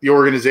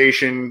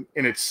organization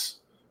in its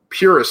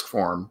purest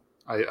form,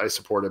 I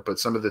support it. But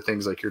some of the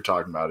things like you're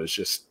talking about is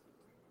just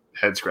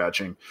head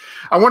scratching.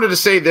 I wanted to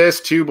say this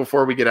too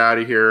before we get out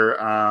of here.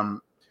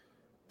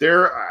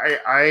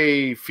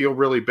 I feel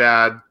really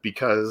bad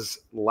because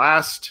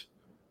last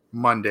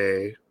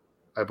Monday,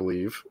 I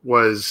believe,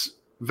 was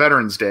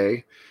Veterans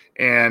Day,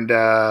 and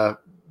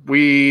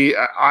we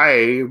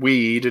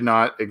did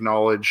not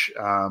acknowledge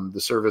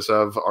the service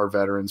of our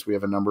veterans. We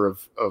have a number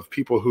of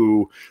people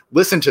who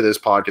listen to this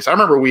podcast. I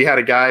remember we had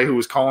a guy who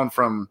was calling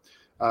from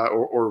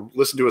or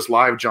listened to us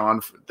live, John,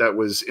 that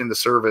was in the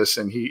service,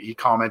 and he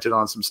commented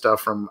on some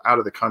stuff from out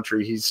of the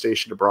country. He's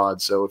stationed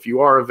abroad. So if you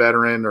are a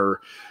veteran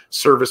or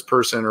service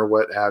person or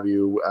what have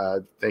you,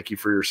 thank you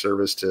for your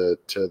service to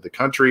the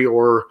country.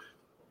 Or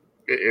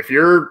if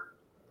you're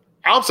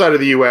outside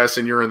of the U.S.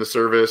 and you're in the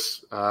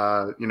service,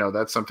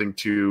 that's something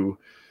to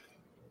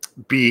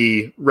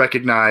be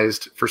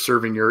recognized for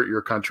serving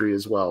your country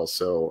as well.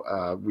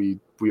 So we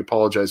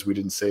apologize we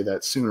didn't say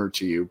that sooner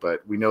to you,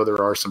 but we know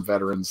there are some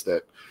veterans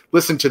that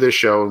listen to this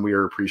show, and we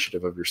are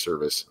appreciative of your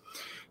service.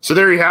 So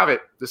there you have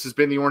it. This has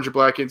been the Orange and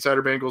Black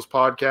Insider Bengals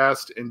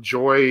podcast.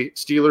 Enjoy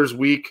Steelers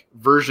Week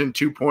version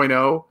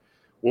 2.0.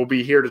 We'll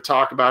be here to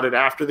talk about it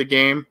after the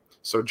game.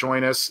 So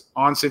join us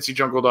on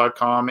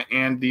CincyJungle.com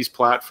and these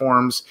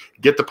platforms.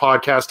 Get the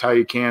podcast how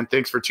you can.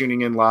 Thanks for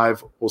tuning in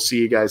live. We'll see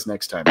you guys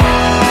next time.